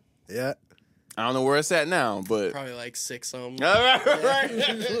 $3.99. Yeah. I don't know where it's at now, but Probably like 6 something.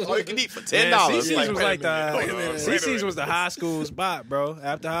 all you can eat for $10. Yeah, CC's was wait like a minute, hold on, CC's was the high school spot, bro.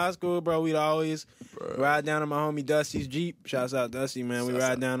 After high school, bro, we'd always ride down to my homie Dusty's Jeep. Shouts out Dusty, man. We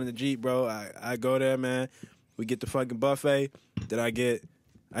ride down in the Jeep, bro. I go there, man. We get the fucking buffet. Then I get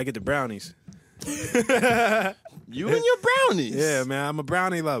the brownies. You and your brownies. Yeah, man. I'm a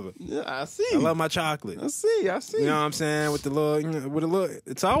brownie lover. Yeah, I see. I love my chocolate. I see. You know what I'm saying? With the little,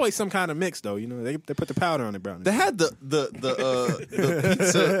 it's always some kind of mix though. You know, they put the powder on the brownie. They had the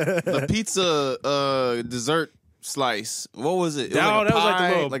pizza dessert slice. What was it? It was That was like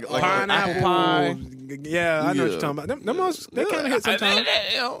the little like pineapple apple pie. Yeah, I know what you're talking about. Them ones, they kind of hit sometimes.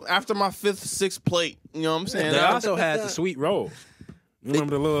 After my 5th, 6th plate, you know what I'm saying? They also had the sweet rolls. You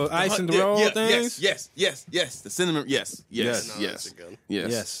remember the little ice in the roll things? Yes. The cinnamon. Yes. That's a good one.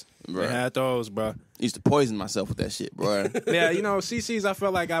 Yes. Bro. They had those, bro. Used to poison myself with that shit, bro. Yeah, you know, CC's, I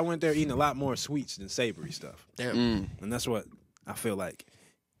felt like I went there eating a lot more sweets than savory stuff. Damn. And that's what I feel like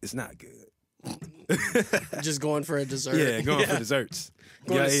it's not good. Just going for a dessert. Yeah, going for desserts.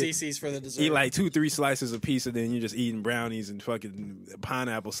 Going to Yeah, CC's for the dessert. Eat like 2-3 slices of pizza, then you're just eating brownies and fucking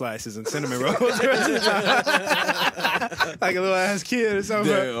pineapple slices and cinnamon rolls. Like a little ass kid or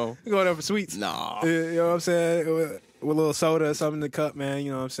something. Damn. Going up for sweets. Nah. You know what I'm saying? With a little soda or something in the cup, man.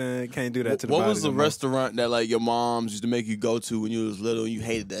 You know what I'm saying? Can't do that to the What body was the no more. restaurant that like your moms used to make you go to when you was little and you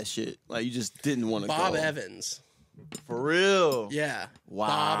hated that shit? Like you just didn't want to go. Bob Evans. For real? Yeah. Wow.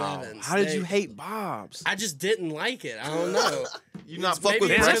 Bob Evans. How did you hate Bob's? I just didn't like it. I don't know. You not fuck maybe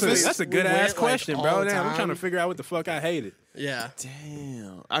with it's breakfast? That's a We good ass went, like, question, all bro. the Damn, I'm time. trying to figure out what the fuck I hated. Yeah.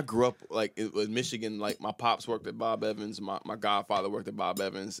 Damn. I grew up like it was Michigan. Like my pops worked at Bob Evans. My godfather worked at Bob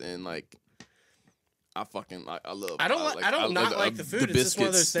Evans, and like I fucking like I love. I don't not like the food. It's just one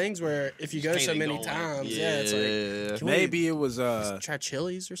of those biscuits. things where if you go so many times, it's like can we Maybe it was try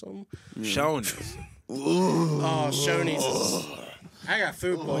Chili's or something. Shoney's. Oh, Shoney's. I got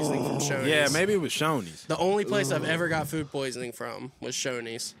food poisoning from Shoney's. Yeah, maybe it was Shoney's. The only place I've ever got food poisoning from was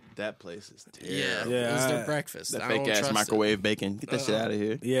Shoney's. That place is terrible. Yeah, Yeah, it was I- their breakfast. That I fake don't ass trust microwave bacon. Get that shit out of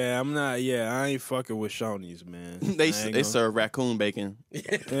here. Yeah, I'm not. Yeah, I ain't fucking with Shoney's, man. They serve raccoon bacon.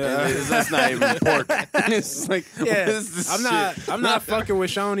 Yeah, That's not even pork. It's like what is this I'm not fucking with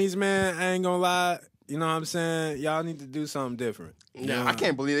Shoney's, man. I ain't gonna lie. You know what I'm saying? Y'all need to do something different. No, I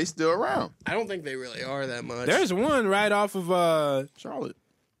can't believe they still around. I don't think they really are that much. There's one right off of Charlotte.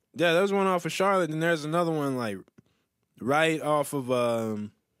 yeah, there's one off of Charlotte, and there's another one like right off of what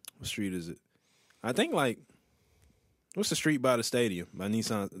street is it? I think like what's the street by the stadium by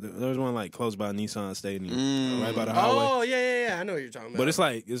Nissan? There's one like close by Nissan Stadium, right by the highway. Oh yeah. I know what you're talking about. But it's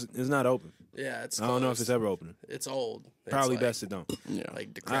like it's not open. yeah, it's. I don't know if closed. it's ever open. It's old. It's Probably like, best it don't. Yeah.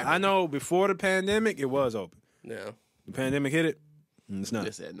 Like decrepit. I know before the pandemic it was open. No. The pandemic hit it. It's not.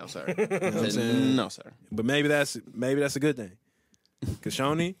 They said no, sir. what I'm Said, saying? no, sir. But maybe that's a good thing. Cause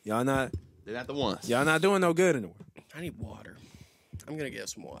Shoney, y'all not doing no good anymore. I need water. I'm gonna get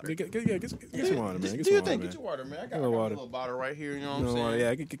some water. Get some water, man. Get Do your some water, thing. man. Get your water, man. I got Get a water. little bottle right here. You know what You I'm know,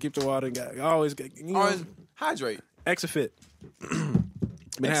 saying? yeah, keep the water. Always, you know, Always hydrate. Exafit.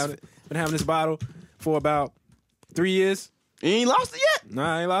 been having this bottle for about 3 years. You ain't lost it yet,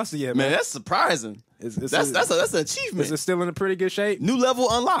 Nah, I ain't lost it yet, man. man. That's surprising. It's That's an achievement. it's still in a pretty good shape. New level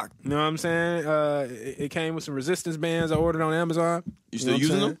unlocked. You know what I'm saying? It came with some resistance bands I ordered on Amazon. You still know what I'm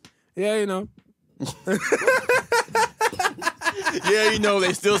using saying? them? Yeah, you know. Yeah, you know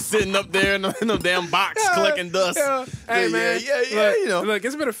they still sitting up there in the damn box collecting dust. Yeah. Hey man, yeah, look, you know. Look,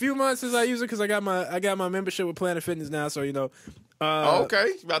 it's been a few months since I use it because I got my membership with Planet Fitness now. So you know,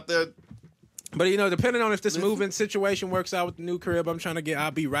 Okay, about the But you know, depending on if this moving situation works out with the new crib,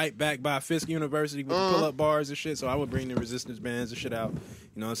 I'll be right back by Fisk University with the pull-up bars and shit. So I would bring the resistance bands and shit out. You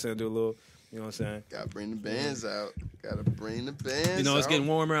know what I'm saying? Do a little, you know what I'm saying? gotta bring the bands out. Gotta bring the bands. You know, it's out. getting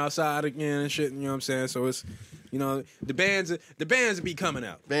warmer outside again and shit. You know what I'm saying? So it's, you know, the bands be coming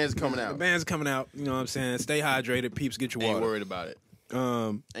out. Bands coming The out. bands coming out. You know what I'm saying? Stay hydrated, peeps. Get your Ain't water. worried about it.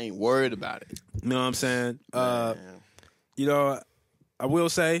 You Ain't worried about it. know what I'm saying? Man. You know, I will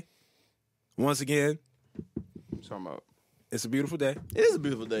say, once again, Talking about. it's a beautiful day. It is a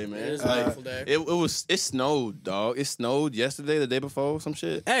beautiful day, man. It is a beautiful day. It snowed, dog. It snowed yesterday, the day before, some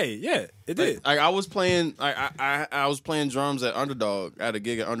shit. Hey, yeah, it did. Like I was playing, I was playing drums at Underdog, at a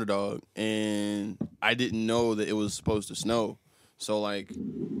gig at Underdog, and I didn't know that it was supposed to snow. So like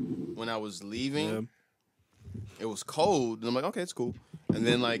when I was leaving, it was cold, and I'm like, okay, it's cool. And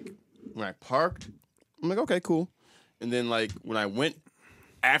then like when I parked, I'm like, okay, cool. And then like when I went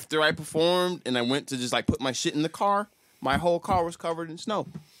after I performed, and I went to just like put my shit in the car, my whole car was covered in snow,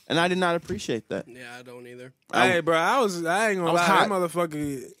 and I did not appreciate that. Yeah, I don't either. Hey, bro, I ain't gonna lie, hot. that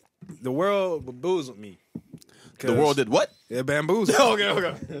motherfucker, the world bamboozled me. The world did what? Yeah, bamboozled. Okay.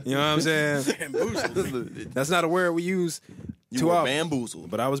 You know what I'm saying? That's not a word we use You too were often.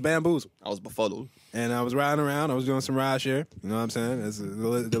 bamboozled. But I was bamboozled. I was befuddled. And I was riding around. I was doing some ride share. You know what I'm saying? As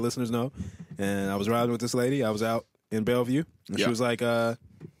the listeners know. And I was riding with this lady. I was out in Bellevue. And Yeah. she was like, yeah,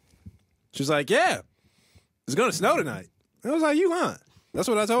 it's going to snow tonight. I was like, you lying. That's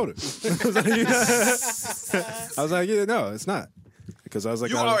what I told her. I was like, yeah, no, it's not. Because I was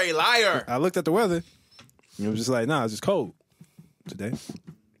like, You are a liar. I looked at the weather. And it was just like, nah, it's just cold today.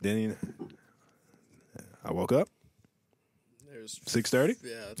 Then I woke up, There's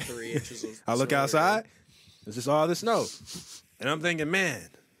 6:30. 3 inches of I look snow outside. It's just all the snow. And I'm thinking, man,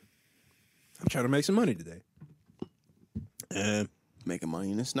 I'm trying to make some money today. And Making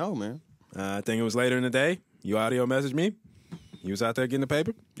money in the snow, man. I think it was later in the day. You audio messaged me. He was out there getting the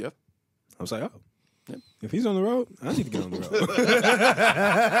paper. Yep. I was like, oh. Yep. If he's on the road, I need to get on the road.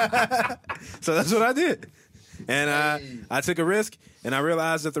 So that's what I did. And I took a risk, and I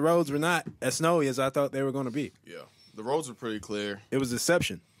realized that the roads were not as snowy as I thought they were going to be. Yeah. The roads were pretty clear. It was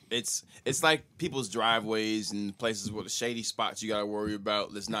deception. It's like people's driveways and places with the shady spots you got to worry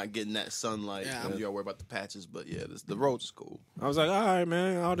about that's not getting that sunlight. Yeah. You got to worry about the patches. But yeah, the roads is cool. I was like, all right,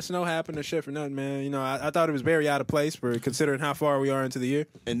 man, all the snow happened and shit for nothing, man. You know, I thought it was very out of place for considering how far we are into the year.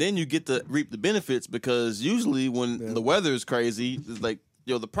 And then you get to reap the benefits because usually when the weather is crazy, it's like,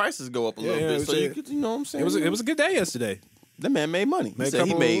 the prices go up a little bit. So you know what I'm saying? It was a good day yesterday. That man made money. Made He said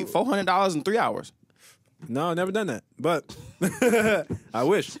he couple- made $400 in 3 hours. No, never done that. But I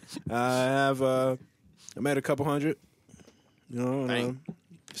wish. I made a couple hundred, you know, in a Dang.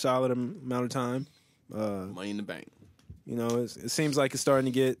 solid amount of time. Money in the bank. You know, it seems like it's starting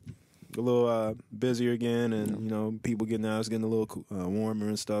to get a little busier again, and you know, people getting out. It's getting a little warmer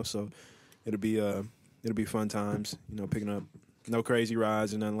and stuff. So it'll be fun times. You know, picking up no crazy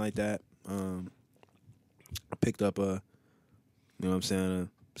rides or nothing like that. I picked up you know what I'm saying.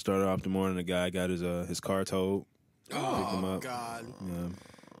 Started off the morning. The guy got his car towed. Picked him Oh up. God, Yeah,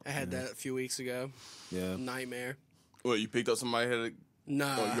 I had that a few weeks ago. yeah. Nightmare. What, you picked up somebody who had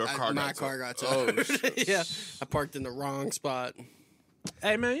No, your car my got car towed. got towed. Oh, shit. Yeah, I parked in the wrong spot.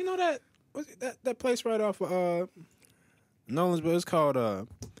 Hey man, you know that place right off Nolensville? It's called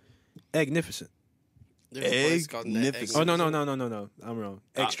Agnificent. There's a place called Magnificent. Oh no, I'm wrong.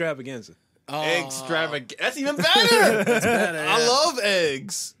 Extravaganza. Oh, Extravagant. That's even better. better, I yeah. love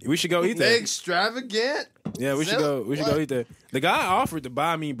eggs. We should go eat there. Extravagant. Yeah, we should go. We should go eat there. The guy offered to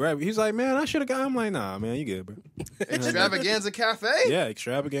buy me breakfast. He's like, man, I should have got. I'm like, nah, man, you good, bro. Extravaganza Cafe. Yeah,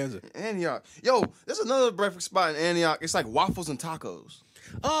 Extravaganza. Antioch. Yo, there's another breakfast spot in Antioch. It's like waffles and tacos.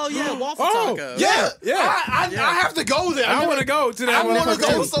 Oh yeah, waffle Oh, taco. Yeah. Yeah. I have to go there. I want to go to that. I want to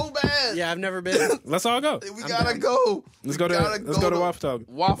motherfucker, go too. so bad. Yeah, I've never been. Let's all go. We gotta go. Let's go to Waffle Taco.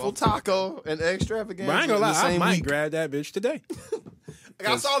 Waffle Taco and Extravaganza. But I ain't gonna in the lie, I same might week. grab that bitch today. Like,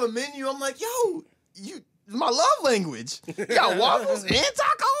 I saw the menu. I'm like, yo, my love language. You got waffles and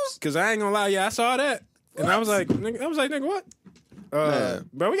tacos. Cause I ain't gonna lie, yeah, I saw that, and I was like, nigga, what? Man.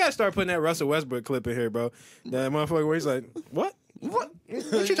 Bro, we gotta start putting that Russell Westbrook clip in here, bro. That motherfucker where he's like, what? What?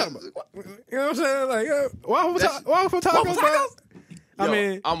 What you talking about? You know what I'm saying? Like, waffle tacos, bro. I Yo,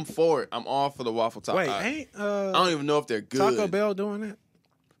 mean, I'm for it. I'm all for the waffle taco. wait, I ain't don't even know if they're good. Taco Bell doing that?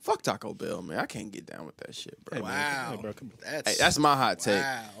 Fuck Taco Bell, man. I can't get down with that shit, bro. Hey, man, Wow, hey, bro, come on. That's my hot take.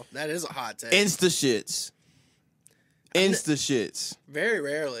 wow. That is a hot take. Insta shits. Insta shits. Very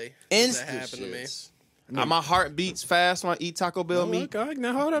rarely does Insta that happen to me. shits. My heart beats fast when I eat Taco Bell meat. Okay,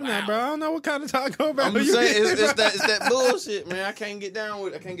 now hold up now, bro. I don't know what kind of Taco Bell I'm you just saying, eating, it's bro. that bullshit, man. I can't get down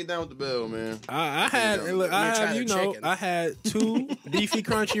with the Bell, man. I had, You look, I try have, the you know, chicken. I had 2 beefy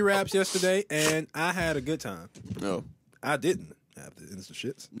crunchy wraps yesterday, and I had a good time. No. I didn't have the instant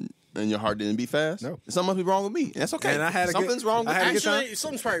shits. And your heart didn't beat fast? No. Something must be wrong with me. And that's okay. And I had a good- Something's wrong with I had a me. good time. Actually,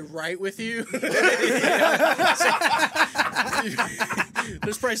 something's probably right with you.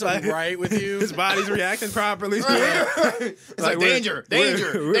 There's probably something right with you. His body's reacting properly. It's like we're- danger,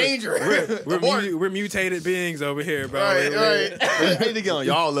 danger. We're mutated beings over here, bro. Right, We're- right. I need to get on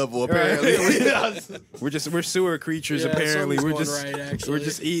y'all level, apparently. We're sewer creatures. Yeah, apparently, something's we're going just right, actually. we're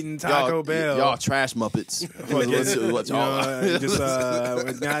just eating Taco Bell. Y'all trash Muppets. Fucking, What y'all you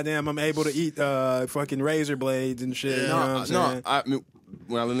know, goddamn, I'm able to eat fucking razor blades and shit. You know what I'm saying? I mean,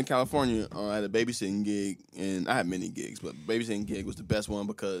 when I lived in California, I had a babysitting gig, and I had many gigs, but babysitting gig was the best one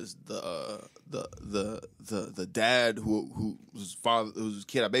because the dad whose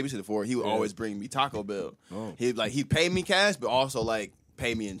kid I babysitted for, he would always bring me Taco Bell. Oh. He'd pay me cash, but also like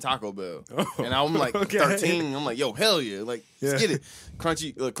pay me in Taco Bell. Oh. And I'm like 13. I'm like, yo, hell yeah, like let's get it.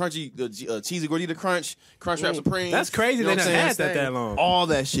 Crunchy, cheesy gordita crunch wrap supreme. That's crazy. They didn't had that long. All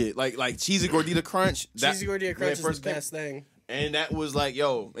that shit, like cheesy gordita crunch. Cheesy gordita crunch is the best thing. And that was like,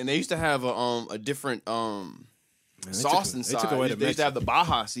 yo, and they used to have a different sauce inside. They used to have the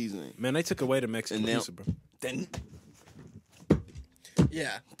Baja seasoning. Man, they took away the Mexican pizza, bro. Then,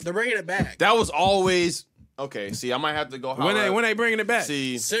 yeah, they're bringing it back. That was always okay. See, I might have to go when they bringing it back.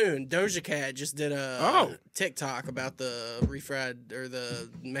 See, soon. Doja Cat just did a TikTok about the refried or the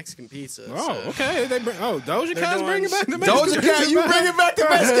Mexican pizza. Oh, okay. Doja Cat's bringing back the Mexican pizza. Doja Cat, you bringing back the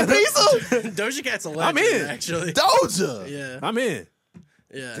Mexican pizza? Doja Cat's a legend. I'm in. Actually, Doja. Yeah, I'm in.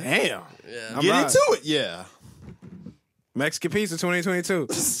 Yeah. Damn. Yeah. Get into it. Yeah. Mexican pizza 2022.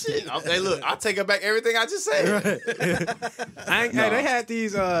 Shit. Hey, look, I'll take back everything I just said. Hey, they had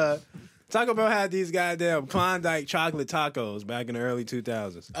these. Taco Bell had these goddamn Klondike chocolate tacos back in the early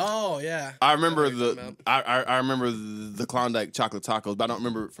 2000s. Oh yeah, I remember I remember the Klondike chocolate tacos, but I don't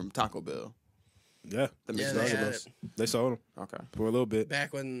remember it from Taco Bell. Yeah, they sold them. Okay, for a little bit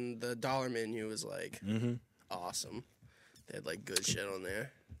back when the dollar menu was like awesome. They had like good shit on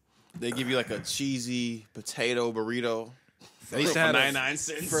there. They give you like a cheesy potato burrito. They used to have 99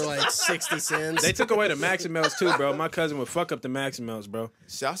 cents for like 60 cents. They took away the Maxi Melts too, bro. My cousin would fuck up the Maxi Melts, bro.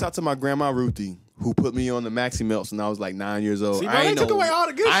 Shouts out to my grandma Ruthie, who put me on the Maxi Melts when I was like 9 years old. See, bro, they took away all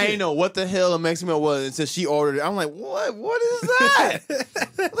the good shit. I ain't know what the hell a Maxi Melt was until she ordered it. I'm like, what? What is that?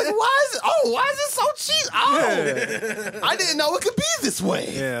 Like, why is it so cheap? Oh, I didn't know it could be this way.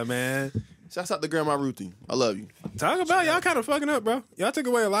 Yeah, man. Shouts out to Grandma Ruthie. I love you. Talk about y'all kind of fucking up, bro. Y'all took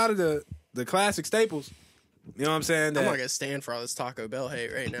away a lot of the classic staples. You know what I'm saying? I'm not gonna stand for all this Taco Bell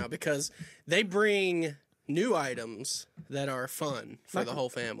hate right now because they bring new items that are fun for the whole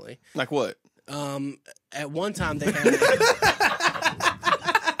family. Like what? At one time they had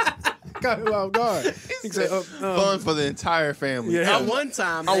got him off guard. Fun for the entire family. Yeah. At one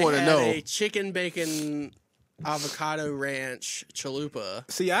time they had a chicken bacon avocado ranch chalupa.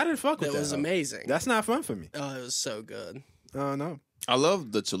 See, I didn't fuck with that. That was amazing. That's not fun for me. Oh, it was so good. Oh no. I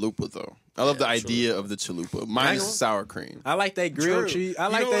love the chalupa though. I love the idea of the chalupa. Mine is sour cream. I like that grilled cheese. I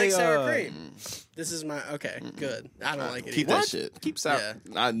like like sour cream. This is my good. I don't like it. Keep either. that shit. Keep sour. Yeah.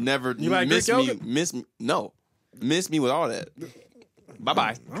 I never you like miss me. No, miss me with all that. Bye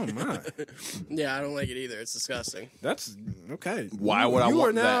bye. Oh my. Yeah, I don't like it either. It's disgusting. That's okay. Why would I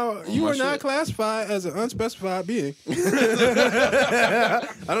want that? You are now classified as an unspecified being. I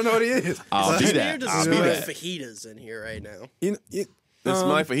don't know what he is. I'll be that. Does it smell like fajitas in here right now? Does it smell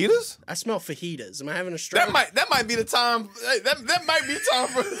like fajitas? I smell fajitas. Am I having a stroke? That might be the time. Hey, that might be the time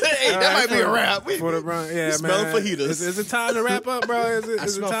for. Hey, that might be a wrap. Smelling fajitas. Is it time to wrap up, bro? I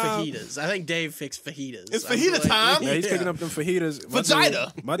smell fajitas. I think Dave fixed fajitas. It's fajita time. Yeah, he's picking up them fajitas.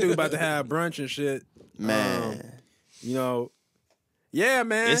 Vagina. My dude about to have brunch and shit. Man, yeah,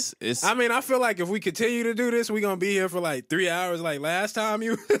 man. It's I mean, I feel like if we continue to do this, we're gonna be here for like 3 hours, like last time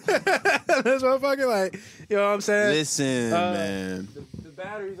you. That's motherfucking like, you know what I'm saying? Listen, man. The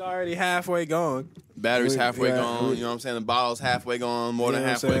battery's already halfway gone. Battery's halfway gone. You know what I'm saying? The bottle's halfway gone. More than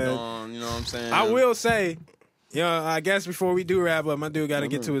halfway gone. You know what I'm saying? I will say, I guess before we do wrap up, my dude got to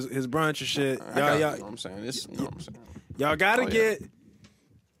get to his brunch and shit. You know what I'm saying? Y'all gotta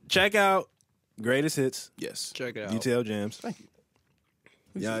check out Greatest Hits. Yes, check it out. Detail Jams. Thank you.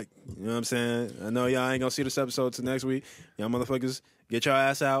 Y'all, you know what I'm saying? I know y'all ain't gonna see this episode till next week. Y'all motherfuckers, get your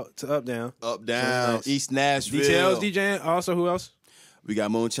ass out to Up Down. Up Down, East Nashville. Details DJing. Also, who else? We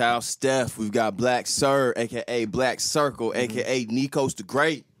got Moonchild Steph. We've got Black Sir, a.k.a. Black Circle, a.k.a. Nikos the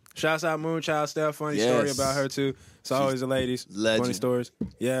Great. Shouts out Moonchild Steph. Funny story about her, too. It's always the ladies. Legend. Funny stories.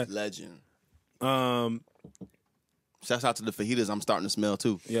 Yeah. Legend. Shouts out to the fajitas I'm starting to smell,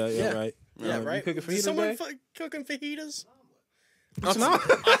 too. Yeah, right. Yeah, right. You cooking fajitas, someone cooking fajitas? How in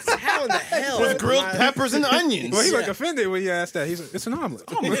the hell? With grilled peppers and onions. Well, he like offended when you asked that. It's an omelet.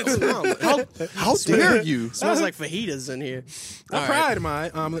 It's an omelet. How dare you? Smells like fajitas in here. I pride in my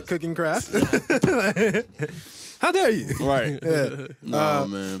omelet cooking craft. How dare you? Right. Yeah. No,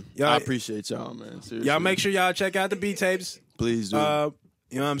 man. I appreciate y'all, man. Seriously. Y'all make sure y'all check out the B tapes. Please do. You know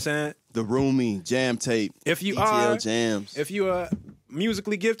what I'm saying? The Roomy Jam Tape. If you ETL Jams. If you are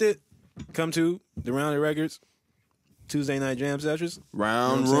musically gifted, come to the Rounded Records Tuesday night jam sessions.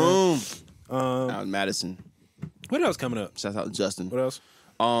 Round Room. Out in Madison. What else coming up? Shout out to Justin. What else?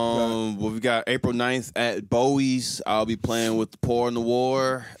 Well, we got April 9th at Bowie's. I'll be playing with the Poor and the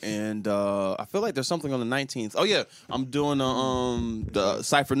War, and I feel like there's something on the 19th. Oh yeah, I'm doing the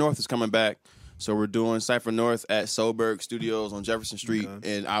Cypher North is coming back, so we're doing Cypher North at Soberg Studios on Jefferson Street,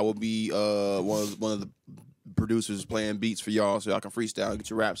 and I will be one of the producers playing beats for y'all, so y'all can freestyle and get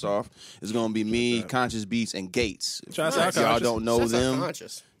your raps off. It's gonna be me, Conscious Beats, and Gates. If y'all don't know them,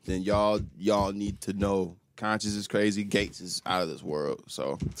 then y'all need to know. Conscious is crazy. Gates is out of this world.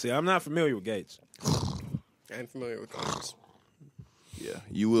 So see, I'm not familiar with Gates. I'm familiar with Conscious. Yeah,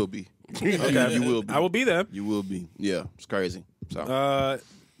 you will be. Okay, you will be. I will be there. You will be. Yeah, it's crazy. So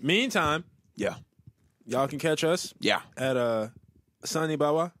meantime, yeah, y'all can catch us. Yeah, at Sunny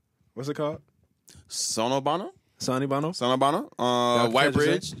Bawa. What's it called? Sonobana. White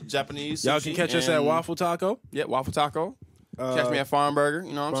Bridge, Japanese. Y'all can catch us at Waffle Taco. Yeah, Waffle Taco. Catch me at Farm Burger.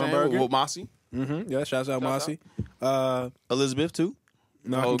 You know what I'm saying? With Mossy. Mm-hmm. Yeah, shouts out Mossy. Elizabeth too.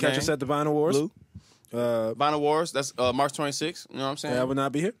 No, you can catch us at the Vinyl Wars. Blue. Vinyl Wars. That's March 26th. You know what I'm saying? Yeah, I would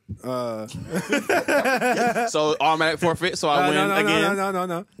not be here. So automatic forfeit. So I win again.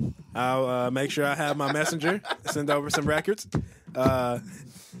 No. I'll make sure I have my messenger send over some records. And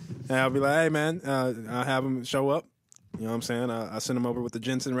I'll be like, hey man, I'll have them show up. You know what I'm saying? I send them over with the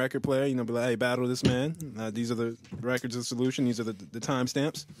Jensen record player. You know, be like, hey, battle this man. These are the records of solution. These are the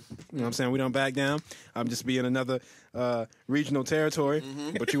timestamps. You know what I'm saying? We don't back down. I'm just being another regional territory.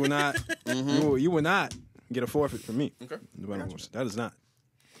 Mm-hmm. But you will not. Mm-hmm. You will not get a forfeit from me. Okay. That is not.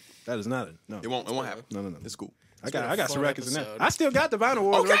 No. It won't happen. No. It's cool. I got some records in there. I still got the Vinyl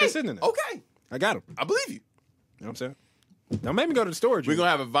Wars records sitting in there. Okay. I got them. I believe you. You know what I'm saying? Don't make me go to the storage. We're gonna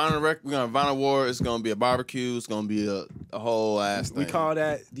have a vinyl record. We're gonna have a vinyl war. It's gonna be a barbecue. It's gonna be a whole ass thing. We call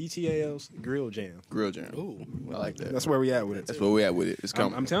that DTAL's Grill Jam. Grill Jam. Ooh, I like that. That's where we at with it. That's where we at with it. It's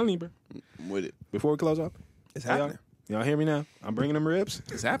coming. I'm telling you, bro. I'm with it. Before we close up, It's happening. Y'all hear me now? I'm bringing them ribs.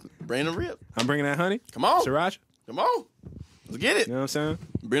 It's happening. Bring them rib. I'm bringing that honey. Come on. Sriracha. Come on. Let's get it. You know what I'm saying?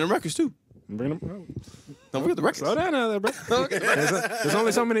 Bring them records too. I'm bringing them. Don't forget the records. Slow down now, there, bro. There's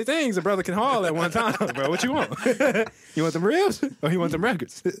only so many things a brother can haul at one time, bro. What you want? You want them ribs or you want them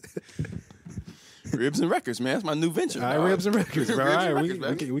records? Ribs and records, man. That's my new venture. All right, ribs and records, bro. All right,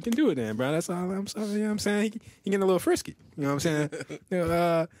 records, we can do it then, bro. That's all I'm saying. You know what I'm saying? He getting a little frisky. You know what I'm saying?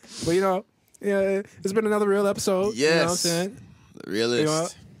 But you know, yeah, it's been another real episode. Yes. You know what I'm saying? The realist.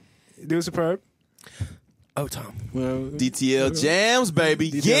 You know, do superb. Oh, Tom. Well, DTL Jams,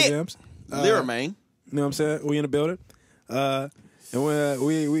 baby. DTL Jams. Lyra, man. You know what I'm saying? We in the building. And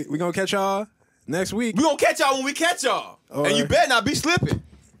we gonna catch y'all next week. We gonna catch y'all when we catch y'all. And you better not be slipping.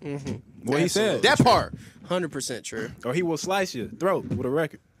 Mm-hmm. What he said. That part. 100% true. Or he will slice your throat with a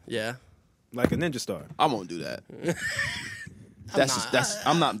record. Yeah. Like a ninja star. I won't do that.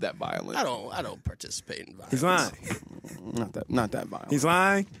 I'm not that violent. I don't participate in violence. He's lying. Not that violent. He's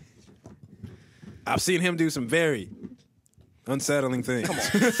lying. I've seen him do some very unsettling things. Come on.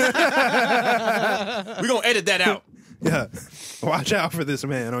 We're gonna edit that out. Yeah. Watch out for this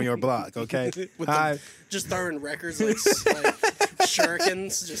man on your block, okay? Just throwing records like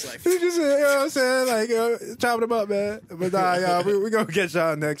shurikens, just like. You know what I'm saying? Like, chopping them up, man. But nah, y'all, we gonna catch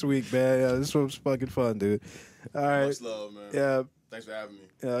y'all next week, man. Yeah, this was fucking fun, dude. All right. Much love, man. Yeah. Thanks for having me.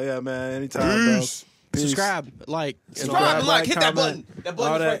 Yeah, man. Anytime, bro. Peace. Subscribe, like, subscribe, like, hit that button. That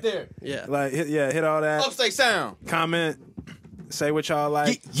button is right there. Yeah. Like, hit all that. Upstate sound. Comment. Say what y'all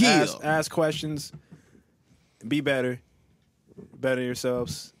like. Yeah. Ask questions. Be better. Better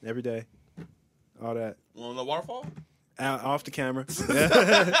yourselves every day. All that. Want the waterfall? Off the camera. We ain't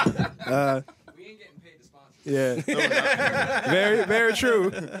getting paid to sponsor. Yeah. Very, very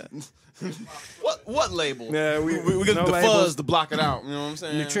true. What label? Yeah, we get no the labels. Fuzz to block it out. You know what I'm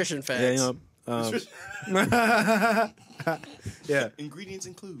saying? Nutrition facts. Yeah, you know. Yeah. Ingredients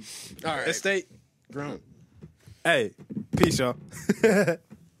include. All right. Estate grown. Hey, peace, y'all.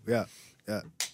 Yeah.